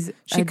 She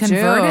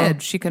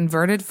converted. Jew. She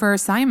converted for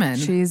Simon.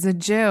 She's a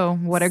Jew.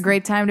 What a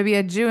great time to be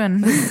a Jew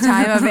in this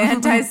time of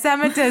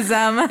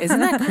anti-Semitism. Isn't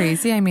that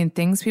crazy? I mean,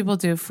 things people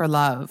do for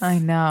love. I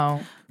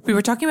know. We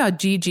were talking about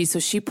Gigi. So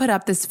she put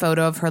up this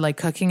photo of her like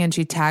cooking and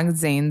she tagged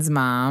Zayn's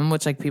mom,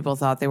 which like people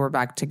thought they were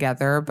back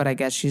together, but I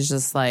guess she's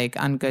just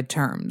like on good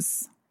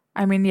terms.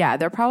 I mean, yeah,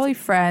 they're probably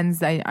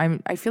friends.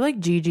 I feel like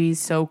Gigi's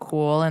so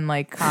cool and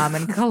like calm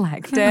and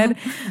collected.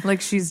 Like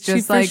she's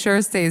just she for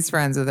sure stays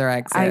friends with her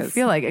exes. I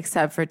feel like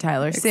except for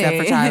Tyler C. Except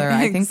for Tyler.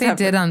 I think they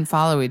did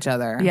unfollow each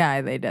other.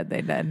 Yeah, they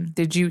did.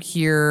 Did you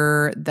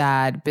hear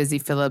that Busy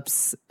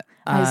Phillips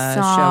show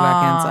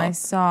got canceled? I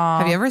saw.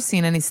 Have you ever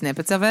seen any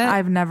snippets of it?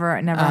 I've never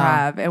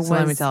have. It was.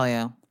 Let me tell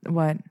you.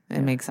 What?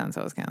 It makes sense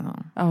it was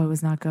canceled. Oh, it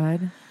was not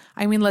good?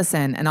 I mean,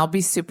 listen, and I'll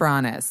be super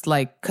honest,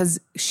 like, because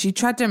she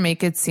tried to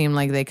make it seem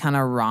like they kind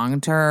of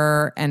wronged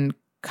her and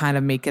kind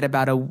of make it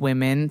about a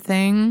women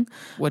thing,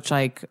 which,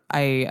 like, I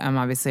am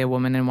obviously a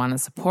woman and want to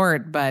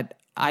support, but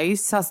I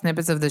saw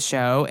snippets of the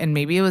show, and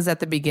maybe it was at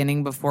the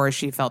beginning before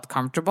she felt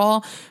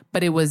comfortable,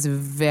 but it was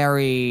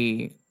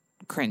very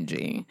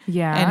cringy.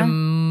 Yeah.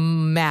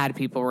 And mad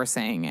people were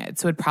saying it.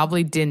 So it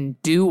probably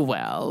didn't do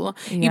well.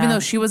 Yeah. Even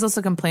though she was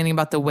also complaining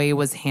about the way it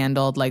was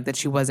handled, like that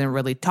she wasn't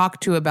really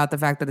talked to about the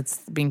fact that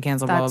it's being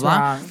canceled, That's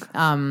blah,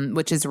 blah, blah.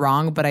 Which is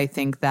wrong. But I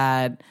think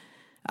that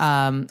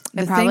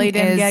it probably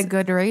didn't get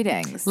good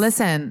ratings.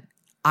 Listen,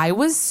 I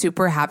was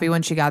super happy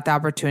when she got the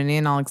opportunity,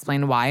 and I'll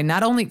explain why.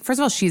 Not only, first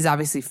of all, she's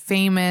obviously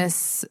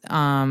famous. You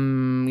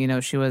know,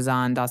 she was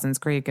on Dawson's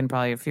Creek and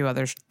probably a few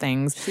other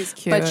things. She's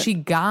cute. But she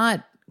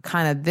got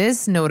kind of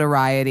this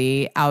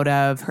notoriety out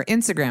of her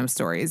Instagram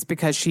stories,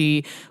 because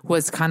she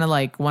was kind of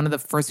like one of the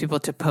first people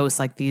to post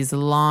like these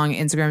long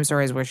Instagram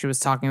stories where she was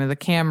talking to the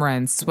camera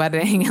and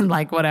sweating and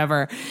like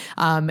whatever.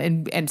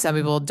 And some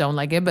people don't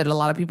like it, but a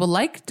lot of people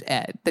liked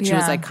it, that she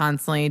was like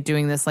constantly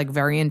doing this like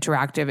very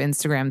interactive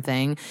Instagram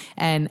thing.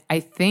 And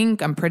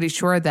I'm pretty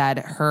sure that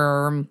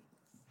her,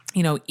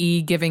 you know,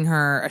 E giving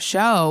her a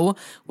show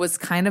was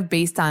kind of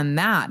based on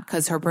that,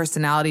 because her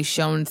personality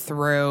shone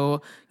through.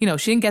 You know,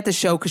 she didn't get the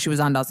show because she was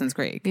on Dawson's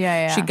Creek.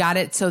 Yeah. She got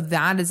it. So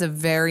that is a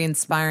very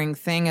inspiring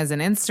thing as an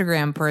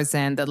Instagram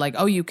person, that like,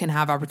 oh, you can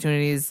have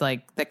opportunities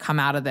like that come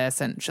out of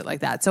this and shit like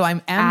that. So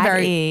I'm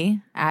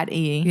very at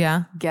E.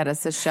 Yeah. Get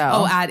us a show.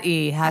 Oh, at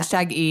E.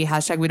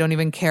 Hashtag we don't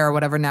even care,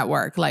 whatever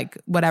network. Like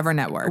whatever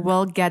network.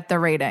 We'll get the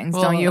ratings.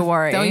 Don't you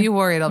worry. Don't you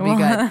worry. It'll be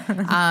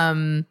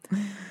good.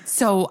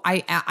 So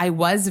I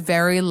was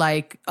very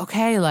like,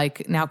 okay,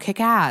 like now kick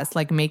ass,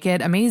 like make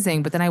it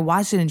amazing. But then I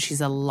watched it and she's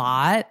a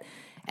lot,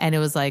 and it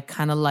was like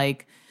kind of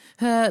like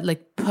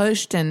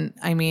pushed. And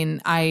I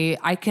mean,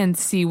 I can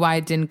see why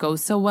it didn't go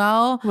so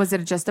well. Was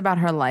it just about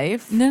her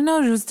life?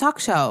 No, it was a talk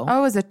show. Oh,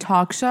 it was a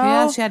talk show?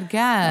 Yeah, she had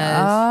guests.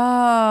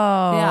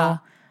 Oh. Yeah.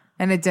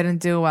 And it didn't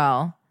do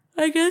well.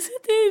 I guess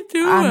it didn't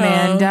do well.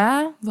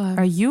 Amanda, What?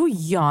 are you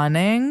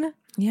yawning?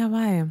 Yeah,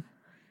 why?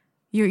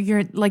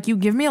 You're like, you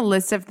give me a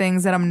list of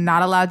things that I'm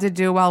not allowed to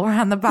do while we're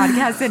on the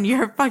podcast and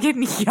you're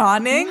fucking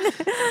yawning.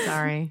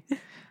 Sorry.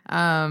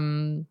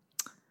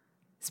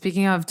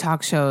 Speaking of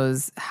talk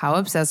shows, how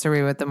obsessed are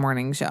we with the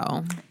morning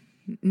show?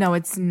 No,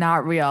 it's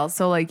not real.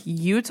 So like,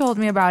 you told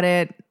me about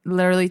it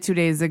literally 2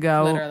 days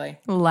ago. Literally.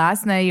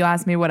 Last night you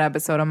asked me what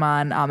episode I'm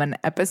on. I'm on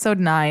episode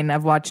 9.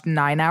 I've watched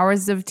 9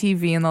 hours of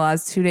TV in the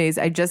last 2 days.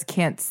 I just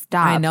can't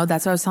stop. I know.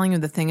 That's what I was telling you.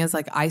 The thing is,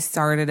 like, I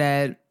started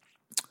it.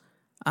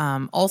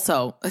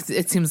 Also,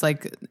 it seems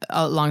like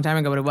a long time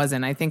ago, but it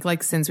wasn't. I think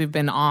like since we've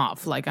been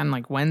off, like on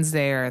like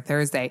Wednesday or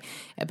Thursday,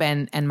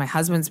 and my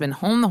husband's been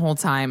home the whole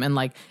time, and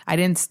like I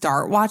didn't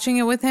start watching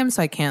it with him,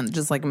 so I can't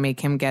just like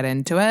make him get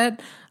into it,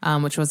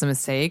 which was a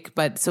mistake.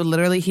 But so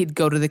literally he'd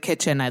go to the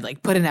kitchen, I'd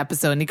like put an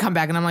episode, and he'd come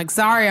back, and I'm like,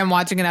 sorry, I'm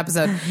watching an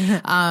episode.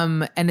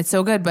 And it's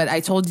so good. But I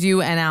told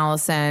you and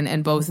Allison,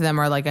 and both of them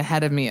are like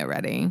ahead of me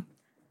already.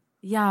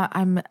 Yeah,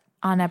 I'm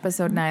on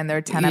episode 9. There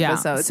are 10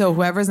 episodes. So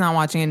whoever's not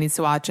watching it needs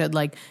to watch it.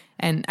 Like,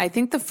 and I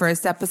think the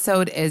first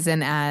episode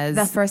isn't as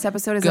The first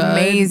episode is good.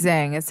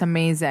 amazing. It's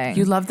amazing.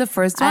 You love the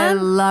first one? I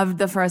loved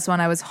the first one.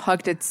 I was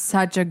hooked. It's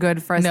such a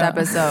good first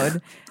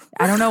episode.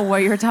 I don't know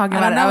what you're talking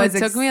about. I don't know. It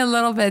took me a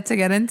little bit to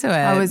get into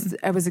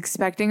it. I was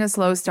expecting a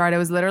slow start. I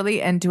was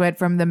literally into it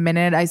from the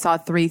minute I saw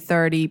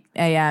 3:30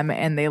 a.m.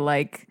 and they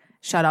like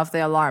shut off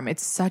the alarm.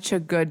 It's such a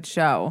good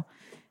show.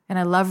 And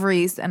I love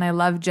Reese, and I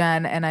love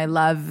Jen, and I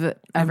love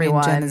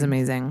everyone. Jen is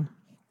amazing.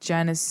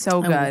 Jen is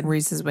so good. And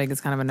Reese's wig is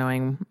kind of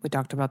annoying. We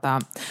talked about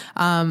that.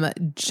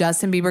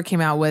 Justin Bieber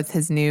came out with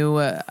his new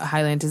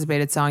highly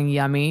anticipated song,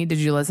 Yummy. Did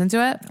you listen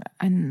to it?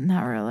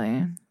 Not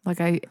really.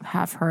 Like I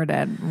have heard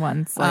it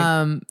once.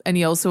 Like, and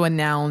he also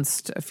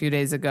announced a few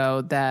days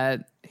ago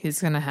that he's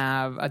going to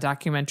have a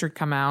documentary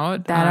come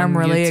out. That I'm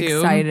really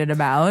excited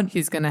about.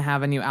 He's going to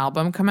have a new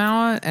album come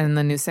out and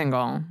the new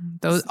single.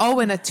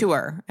 And a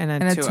tour. And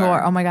a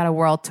tour. Oh my God, a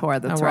world tour.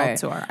 That's right.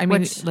 A world tour. I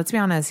mean, let's be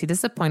honest. He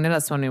disappointed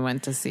us when we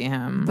went to see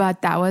him.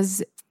 But that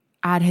was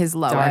at his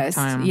lowest.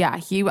 Time. Yeah,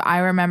 I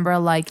remember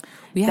like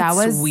we had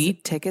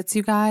sweet tickets,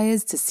 you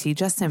guys, to see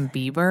Justin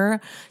Bieber.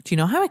 Do you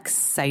know how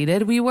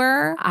excited we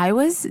were? I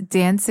was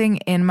dancing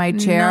in my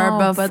chair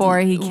before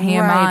he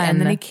came on. And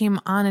then he came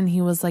on and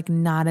he was like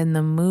not in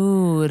the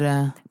mood.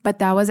 But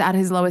that was at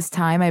his lowest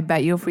time. I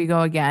bet you if we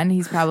go again,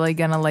 he's probably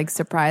going to like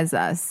surprise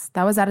us.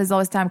 That was at his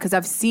lowest time because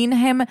I've seen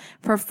him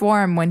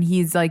perform when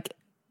he's like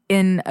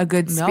in a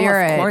good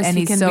spirit. No, of course, and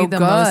he he's can so be the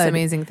good. most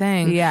amazing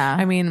thing. Yeah.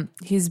 I mean,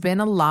 he's been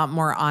a lot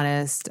more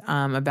honest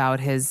about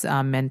his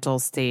mental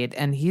state,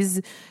 and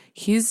he's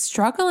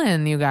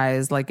struggling, you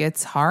guys. Like,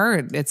 it's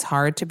hard. It's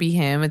hard to be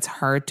him. It's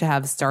hard to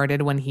have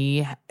started when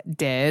he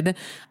did.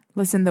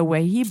 Listen, the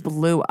way he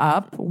blew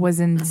up was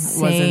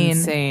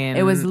insane.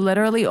 It was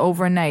literally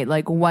overnight.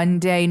 Like one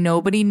day,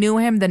 nobody knew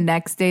him. The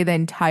next day, the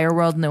entire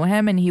world knew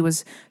him. And he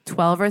was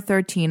 12 or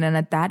 13. And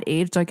at that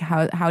age, like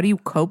how do you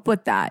cope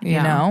with that?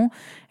 You know,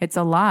 it's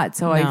a lot.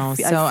 So I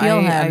feel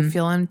him. I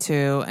feel him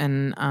too.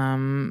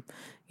 And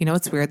you know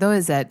what's weird though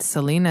is that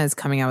Selena is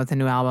coming out with a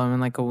new album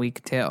in like a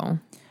week too.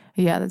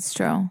 Yeah, that's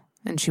true.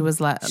 And she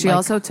was she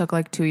also took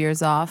like 2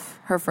 years off.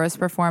 Her first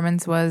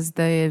performance was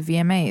the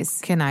VMAs.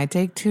 Can I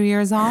take 2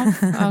 years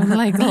off of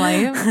like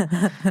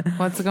life?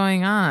 What's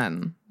going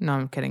on? No,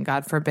 I'm kidding.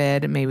 God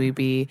forbid. May we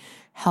be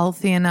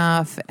healthy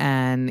enough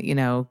and, you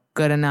know,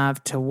 good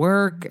enough to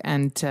work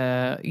and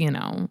to, you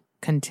know,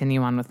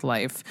 continue on with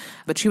life.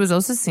 But she was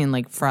also seen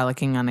like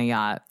frolicking on a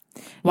yacht.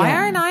 Why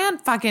aren't I on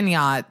fucking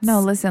yachts? No,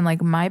 listen, like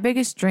my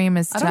biggest dream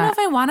is I don't know if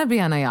I want to be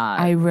on a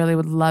yacht. I really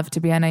would love to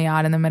be on a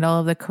yacht in the middle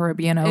of the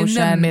Caribbean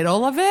Ocean. In the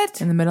middle of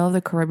it? In the middle of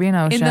the Caribbean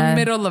Ocean. In the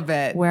middle of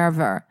it.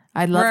 Wherever.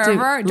 I'd love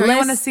Wherever? to. Do you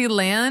want to see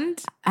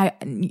land?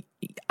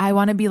 I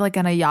want to be like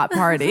on a yacht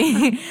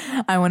party.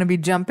 I want to be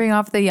jumping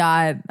off the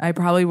yacht. I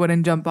probably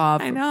wouldn't jump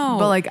off. I know.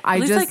 But like, I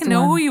At least just like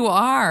know who you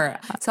are.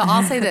 So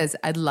I'll say this.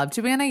 I'd love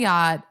to be on a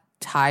yacht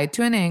tied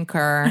to an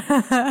anchor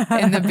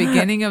in the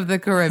beginning of the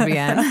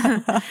Caribbean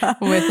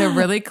with a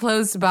really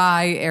close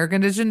by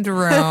air-conditioned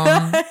room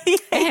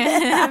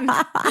and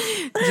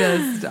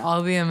just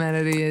all the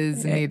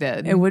amenities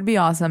needed. It would be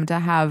awesome to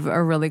have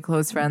a really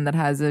close friend that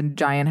has a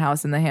giant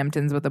house in the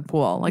Hamptons with a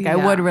pool. Like, I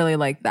Yeah. would really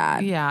like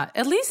that. Yeah,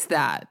 at least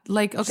that.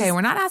 Like, okay,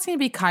 we're not asking to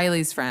be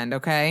Kylie's friend,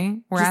 okay?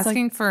 We're Just,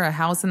 asking for a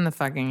house in the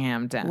fucking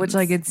Hamptons. Which,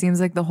 like, it seems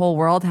like the whole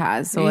world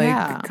has. So,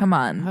 like, come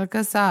on. Hook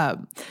us up.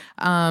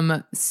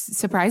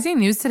 Surprising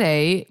news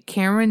today.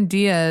 Cameron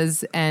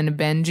Diaz and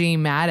Benji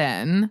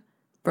Madden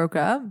Broke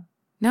up?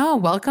 No,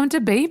 welcome to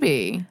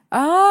Baby.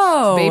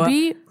 Oh.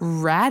 Baby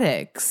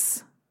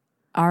Radix.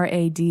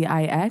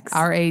 Radix?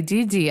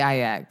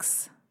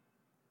 Raddix.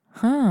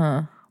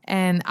 Huh.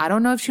 And I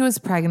don't know if she was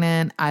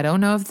pregnant. I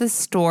don't know if the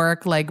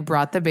stork like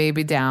brought the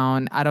baby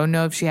down. I don't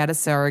know if she had a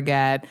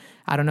surrogate.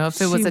 I don't know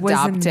if it was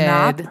adopted. She was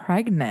not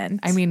pregnant.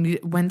 I mean,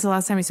 when's the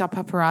last time you saw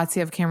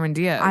paparazzi of Cameron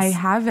Diaz? I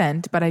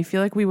haven't, but I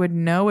feel like we would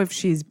know if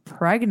she's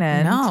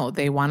pregnant. No,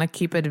 they want to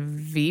keep it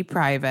V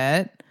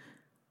private.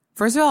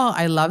 First of all,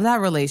 I love that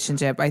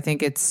relationship. I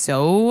think it's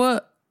so,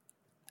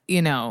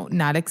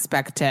 not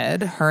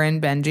expected. Her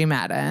and Benji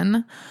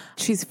Madden.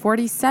 She's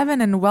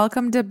 47 and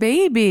welcome to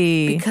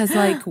Baby. Because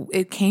like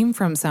it came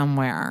from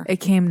somewhere. It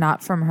came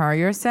not from her,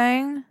 you're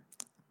saying?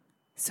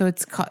 So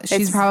it's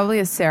probably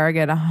a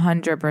surrogate,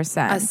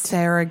 100%. A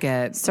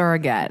surrogate.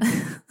 Surrogate.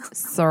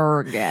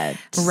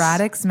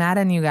 Radix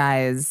Madden, you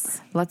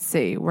guys. Let's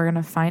see. We're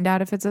going to find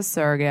out if it's a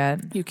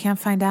surrogate. You can't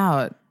find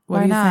out. What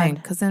Why do you not?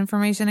 think? Because the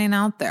information ain't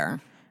out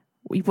there.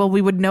 Well,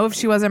 we would know if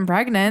she wasn't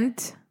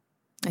pregnant.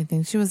 I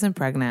think she wasn't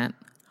pregnant.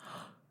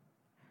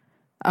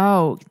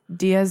 Oh,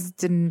 Diaz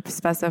didn't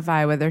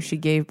specify whether she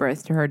gave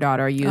birth to her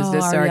daughter or used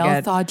a surrogate.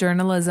 Ariel thought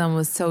journalism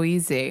was so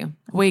easy.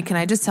 Wait, can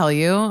I just tell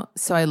you?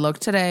 So I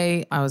looked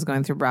today, I was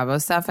going through Bravo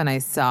stuff and I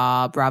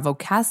saw Bravo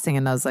casting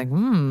and I was like,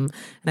 And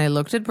I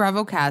looked at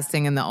Bravo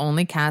casting and the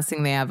only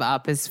casting they have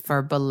up is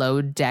for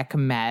Below Deck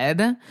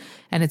Med.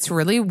 And it's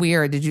really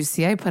weird. Did you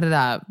see I put it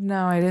up?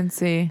 No, I didn't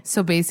see.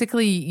 So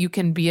basically you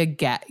can be a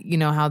guest. You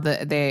know how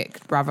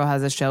Bravo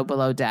has a show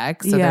Below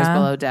Deck. So Yeah. there's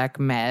Below Deck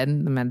Med,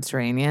 the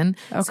Mediterranean.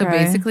 So Okay.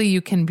 basically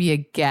you can be a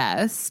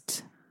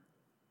guest.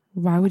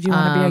 Why would you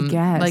want to be a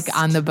guest? Like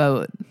on the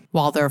boat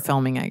while they're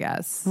filming, I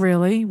guess.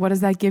 Really? What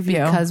does that give you?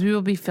 Because we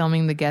will be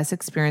filming the guest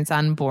experience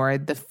on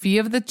board. The fee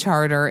of the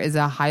charter is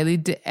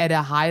at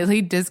a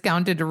highly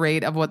discounted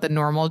rate of what the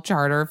normal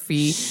charter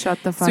fee.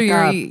 Shut the fuck so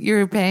up.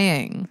 you're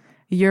paying.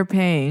 You're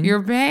paying.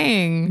 You're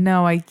paying.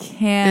 No, I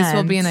can't. This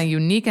will be a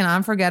unique and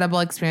unforgettable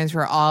experience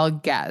for all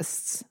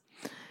guests.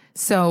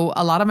 So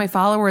a lot of my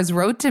followers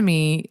wrote to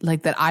me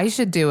like that I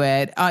should do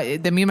it,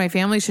 that me and my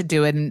family should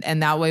do it,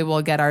 and that way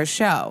we'll get our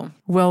show.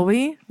 Will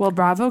we? Will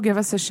Bravo give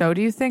us a show,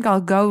 do you think?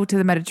 I'll go to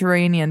the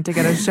Mediterranean to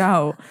get a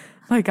show.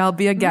 Like, I'll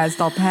be a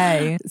guest. I'll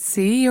pay.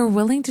 See, you're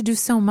willing to do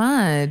so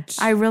much.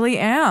 I really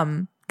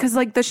am. Because,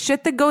 like, the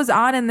shit that goes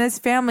on in this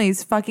family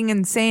is fucking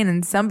insane,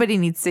 and somebody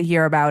needs to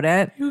hear about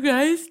it. You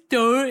guys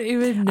don't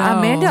even know.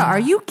 Amanda, are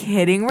you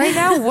kidding right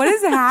now? What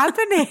is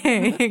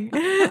happening?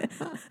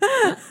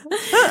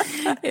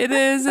 It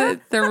is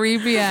at 3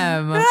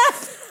 p.m.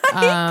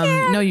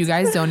 No, you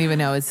guys don't even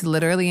know. It's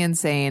literally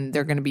insane.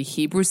 They're going to be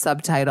Hebrew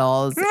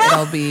subtitles.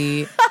 It'll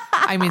be,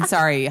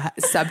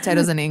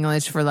 subtitles in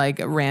English for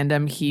like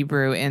random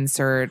Hebrew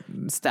insert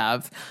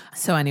stuff.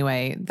 So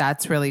anyway,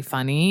 that's really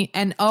funny.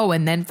 And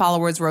then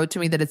followers wrote to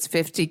me that it's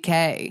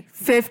 $50K.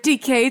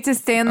 $50K to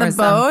stay on the Or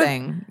boat?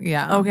 something.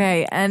 Yeah.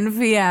 Okay,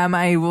 NVM,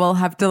 I will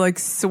have to like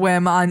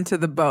swim onto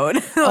the boat.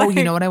 Oh,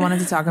 you know what I wanted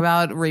to talk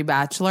about?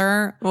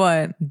 Rebachelor.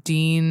 What?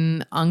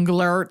 Dean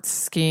Unglert's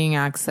skiing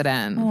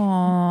accident.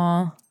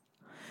 Aw.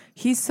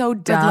 He's so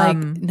But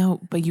dumb.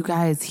 but you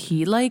guys,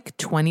 he like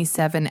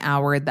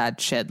 27-houred that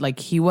shit. Like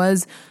he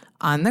was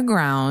on the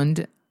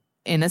ground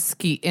in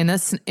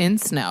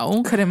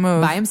snow. Couldn't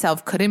move. By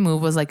himself, couldn't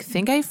move, was like,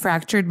 think I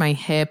fractured my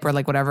hip or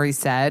like whatever he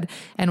said.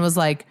 And was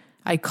like,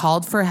 I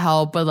called for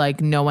help, but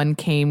like no one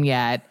came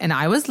yet. And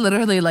I was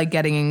literally like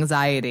getting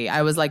anxiety.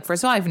 I was like,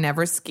 first of all, I've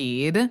never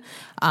skied.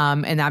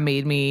 And that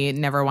made me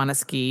never want to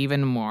ski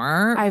even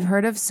more. I've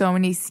heard of so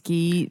many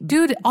ski.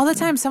 Dude, all the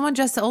time. Someone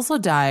just also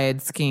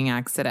died skiing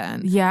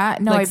accident. Yeah,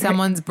 no, like I've heard-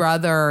 someone's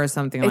brother or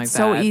something like that. It's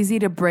so easy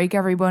to break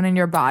every bone in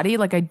your body.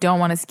 Like, I don't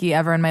want to ski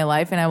ever in my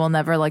life, and I will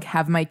never like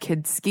have my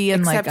kids ski.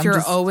 And Except like, you're I'm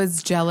just,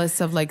 always jealous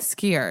of like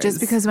skiers.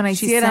 Just because when I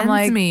she see it, I'm sends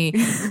like- me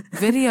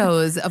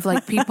videos of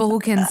like people who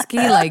can ski,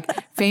 like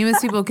famous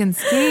people who can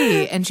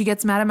ski, and she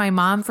gets mad at my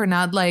mom for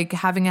not like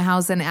having a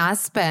house in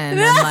Aspen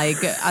and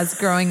like us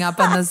growing up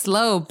on the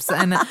slopes.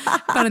 And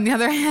but on the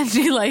other hand,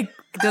 she like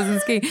doesn't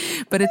ski.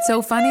 But it's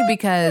so funny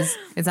because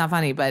it's not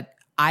funny, but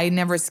I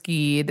never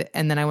skied,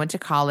 and then I went to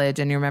college,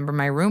 and you remember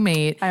my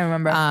roommate? I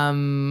remember.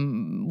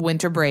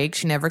 Winter break,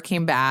 she never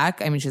came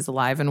back. I mean, she's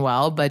alive and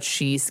well, but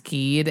she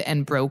skied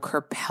and broke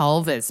her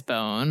pelvis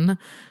bone.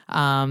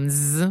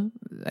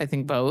 I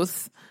think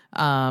both.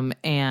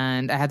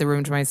 And I had the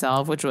room to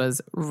myself, which was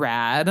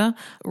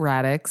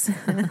radix.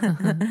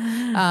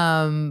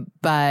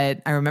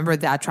 But I remember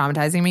that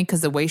traumatizing me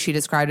because the way she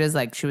described it is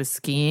like she was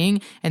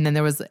skiing and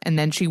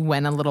then she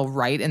went a little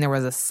right and there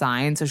was a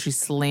sign. So she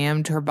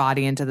slammed her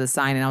body into the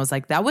sign. And I was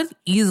like, that would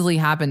easily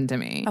happen to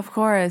me. Of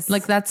course.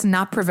 Like that's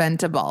not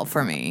preventable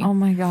for me. Oh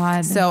my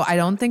God. So I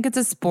don't think it's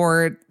a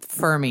sport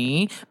for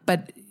me,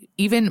 but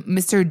even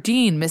Mr.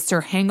 Dean,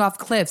 Mr. Hang Off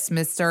Cliffs,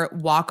 Mr.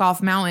 Walk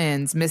Off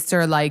Mountains,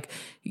 Mr.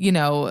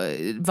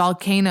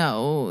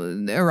 Volcano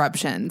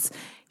eruptions.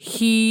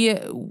 He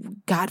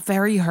got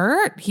very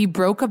hurt. He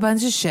broke a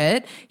bunch of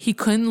shit. He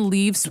couldn't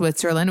leave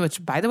Switzerland,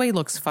 which, by the way,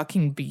 looks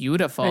fucking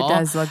beautiful. It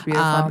does look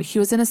beautiful. He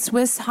was in a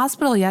Swiss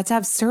hospital. He had to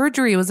have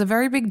surgery. It was a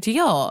very big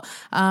deal.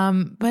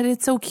 But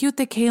it's so cute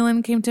that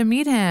Kaylin came to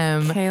meet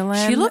him.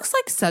 Kaylin. She looks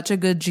like such a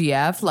good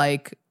GF.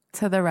 Like,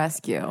 to the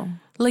rescue.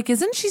 Like,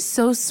 isn't she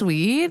so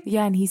sweet?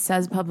 Yeah, and he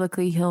says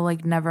publicly he'll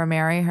like never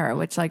marry her,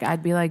 which like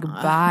I'd be like,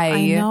 bye.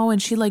 I know,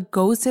 and she like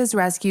goes to his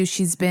rescue.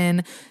 She's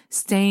been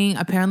staying.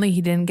 Apparently, he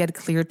didn't get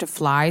cleared to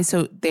fly,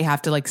 so they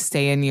have to like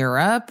stay in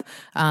Europe.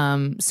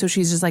 So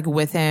she's just like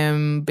with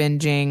him,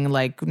 binging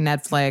like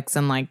Netflix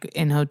and like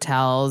in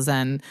hotels.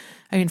 And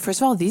I mean,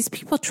 first of all, these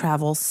people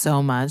travel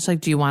so much. Like,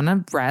 do you want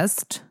to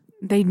rest?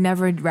 They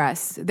never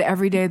rest.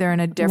 Every day they're in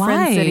a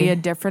different city, a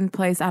different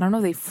place. I don't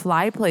know. They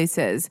fly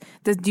places.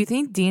 Do you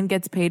think Dean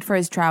gets paid for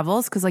his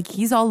travels? Because like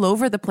he's all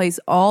over the place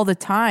all the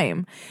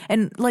time.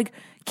 And like,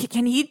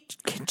 can he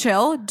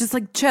chill? Just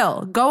like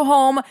chill. Go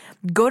home.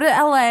 Go to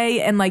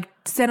LA and like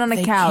sit on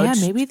a couch.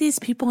 Yeah, maybe these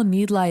people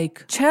need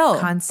like chill,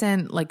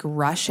 constant like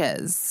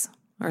rushes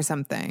or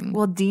something.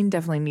 Well, Dean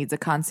definitely needs a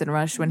constant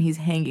rush when he's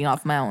hanging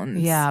off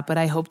mountains. Yeah, but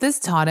I hope this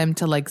taught him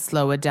to like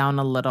slow it down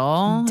a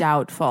little.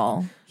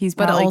 Doubtful.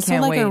 But also,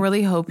 like, I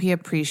really hope he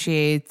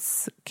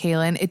appreciates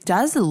Kaylin. It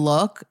does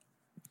look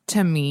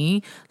to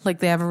me like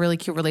they have a really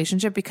cute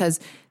relationship because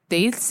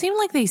they seem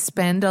like they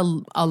spend a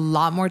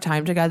lot more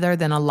time together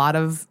than a lot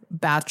of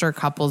bachelor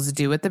couples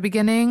do at the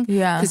beginning.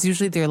 Yeah. Because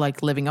usually they're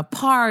like living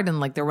apart and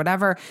like they're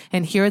whatever.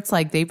 And here it's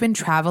like they've been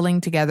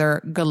traveling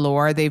together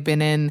galore. They've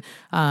been in,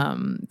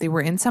 they were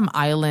in some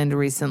island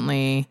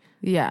recently.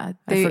 Yeah.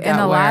 In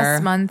the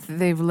last month,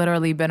 they've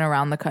literally been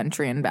around the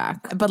country and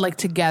back. But like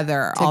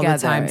together all the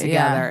time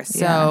together. Yeah,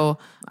 so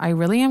I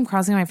really am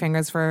crossing my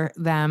fingers for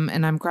them.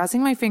 And I'm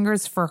crossing my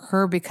fingers for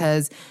her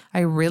because I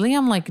really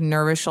am like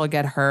nervous she'll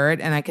get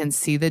hurt and I can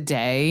see the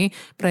day.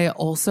 But I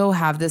also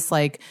have this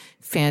like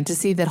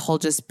fantasy that he'll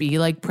just be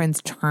like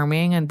Prince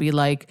Charming and be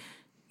like,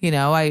 you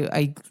know,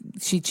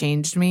 she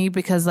changed me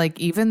because like,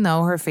 even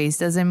though her face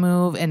doesn't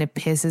move and it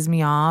pisses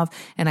me off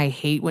and I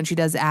hate when she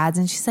does ads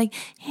and she's like,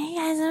 hey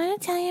guys, I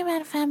want to tell you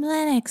about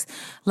Fabletics.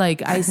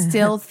 Like, I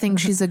still think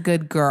she's a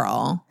good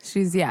girl.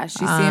 She seems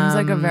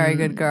like a very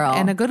good girl.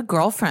 And a good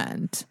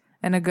girlfriend.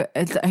 And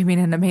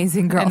an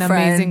amazing girlfriend.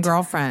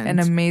 An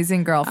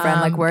amazing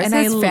girlfriend. Like, where's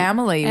his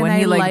family when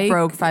he like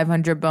broke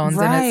 500 bones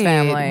in his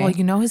family? Well,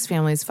 you know his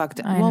family's fucked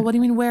up. Well, what do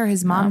you mean where?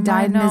 His mom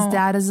died and his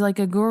dad is like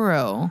a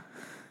guru.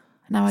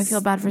 Now I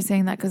feel bad for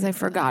saying that because I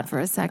forgot for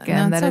a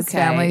second that his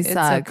family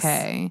sucks. It's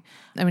okay.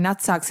 I mean,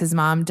 that sucks. His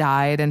mom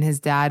died and his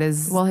dad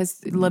is... Well,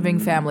 his living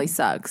family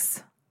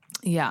sucks.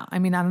 Yeah. I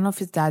mean, I don't know if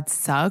his dad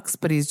sucks,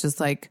 but he's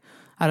just like,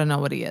 I don't know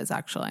what he is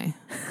actually.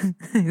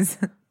 He's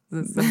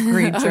some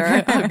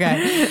creature.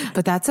 Okay.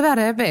 But that's about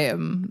it,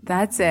 babe.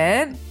 That's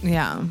it?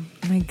 Yeah.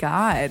 Oh my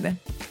God.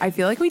 I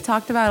feel like we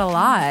talked about a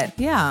lot.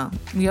 Yeah.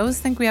 We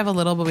always think we have a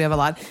little, but we have a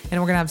lot. And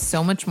we're going to have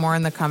so much more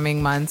in the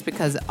coming months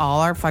because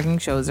all our fucking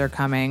shows are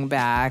coming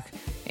back.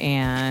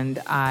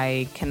 And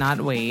I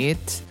cannot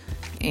wait.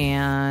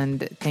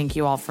 And thank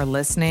you all for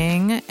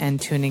listening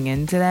and tuning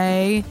in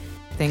today.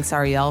 Thanks,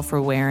 Ariel,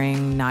 for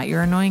wearing not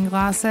your annoying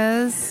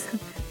glasses.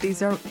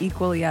 These are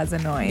equally as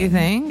annoying. You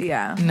think?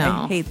 Yeah. No.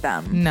 I hate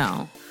them.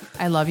 No.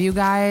 I love you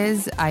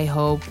guys. I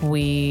hope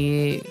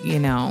we,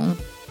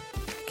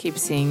 keep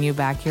seeing you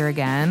back here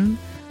again.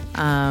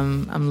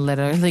 I'm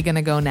literally going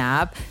to go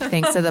nap.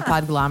 Thanks to the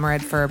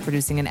Podglomerate for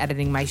producing and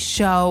editing my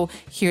show.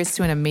 Here's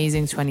to an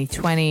amazing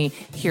 2020.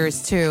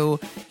 Here's to,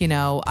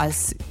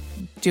 us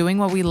doing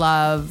what we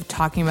love,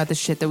 talking about the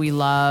shit that we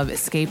love.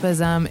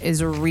 Escapism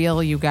is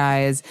real, you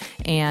guys.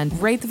 And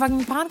rate the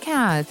fucking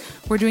podcast.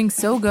 We're doing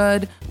so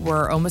good.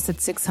 We're almost at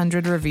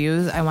 600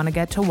 reviews. I want to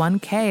get to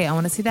 1K. I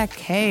want to see that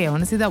K. I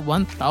want to see that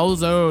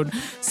 1,000.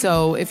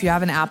 So if you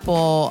have an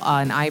Apple,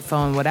 an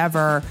iPhone,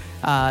 whatever,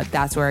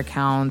 that's where it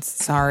counts.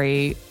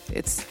 Sorry.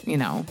 It's,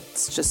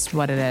 it's just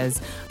what it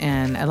is.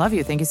 And I love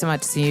you. Thank you so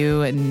much. See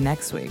you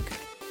next week.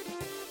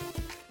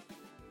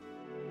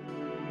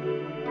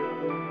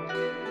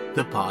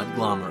 The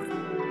Podglomerate,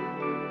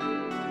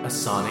 a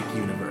sonic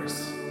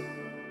universe.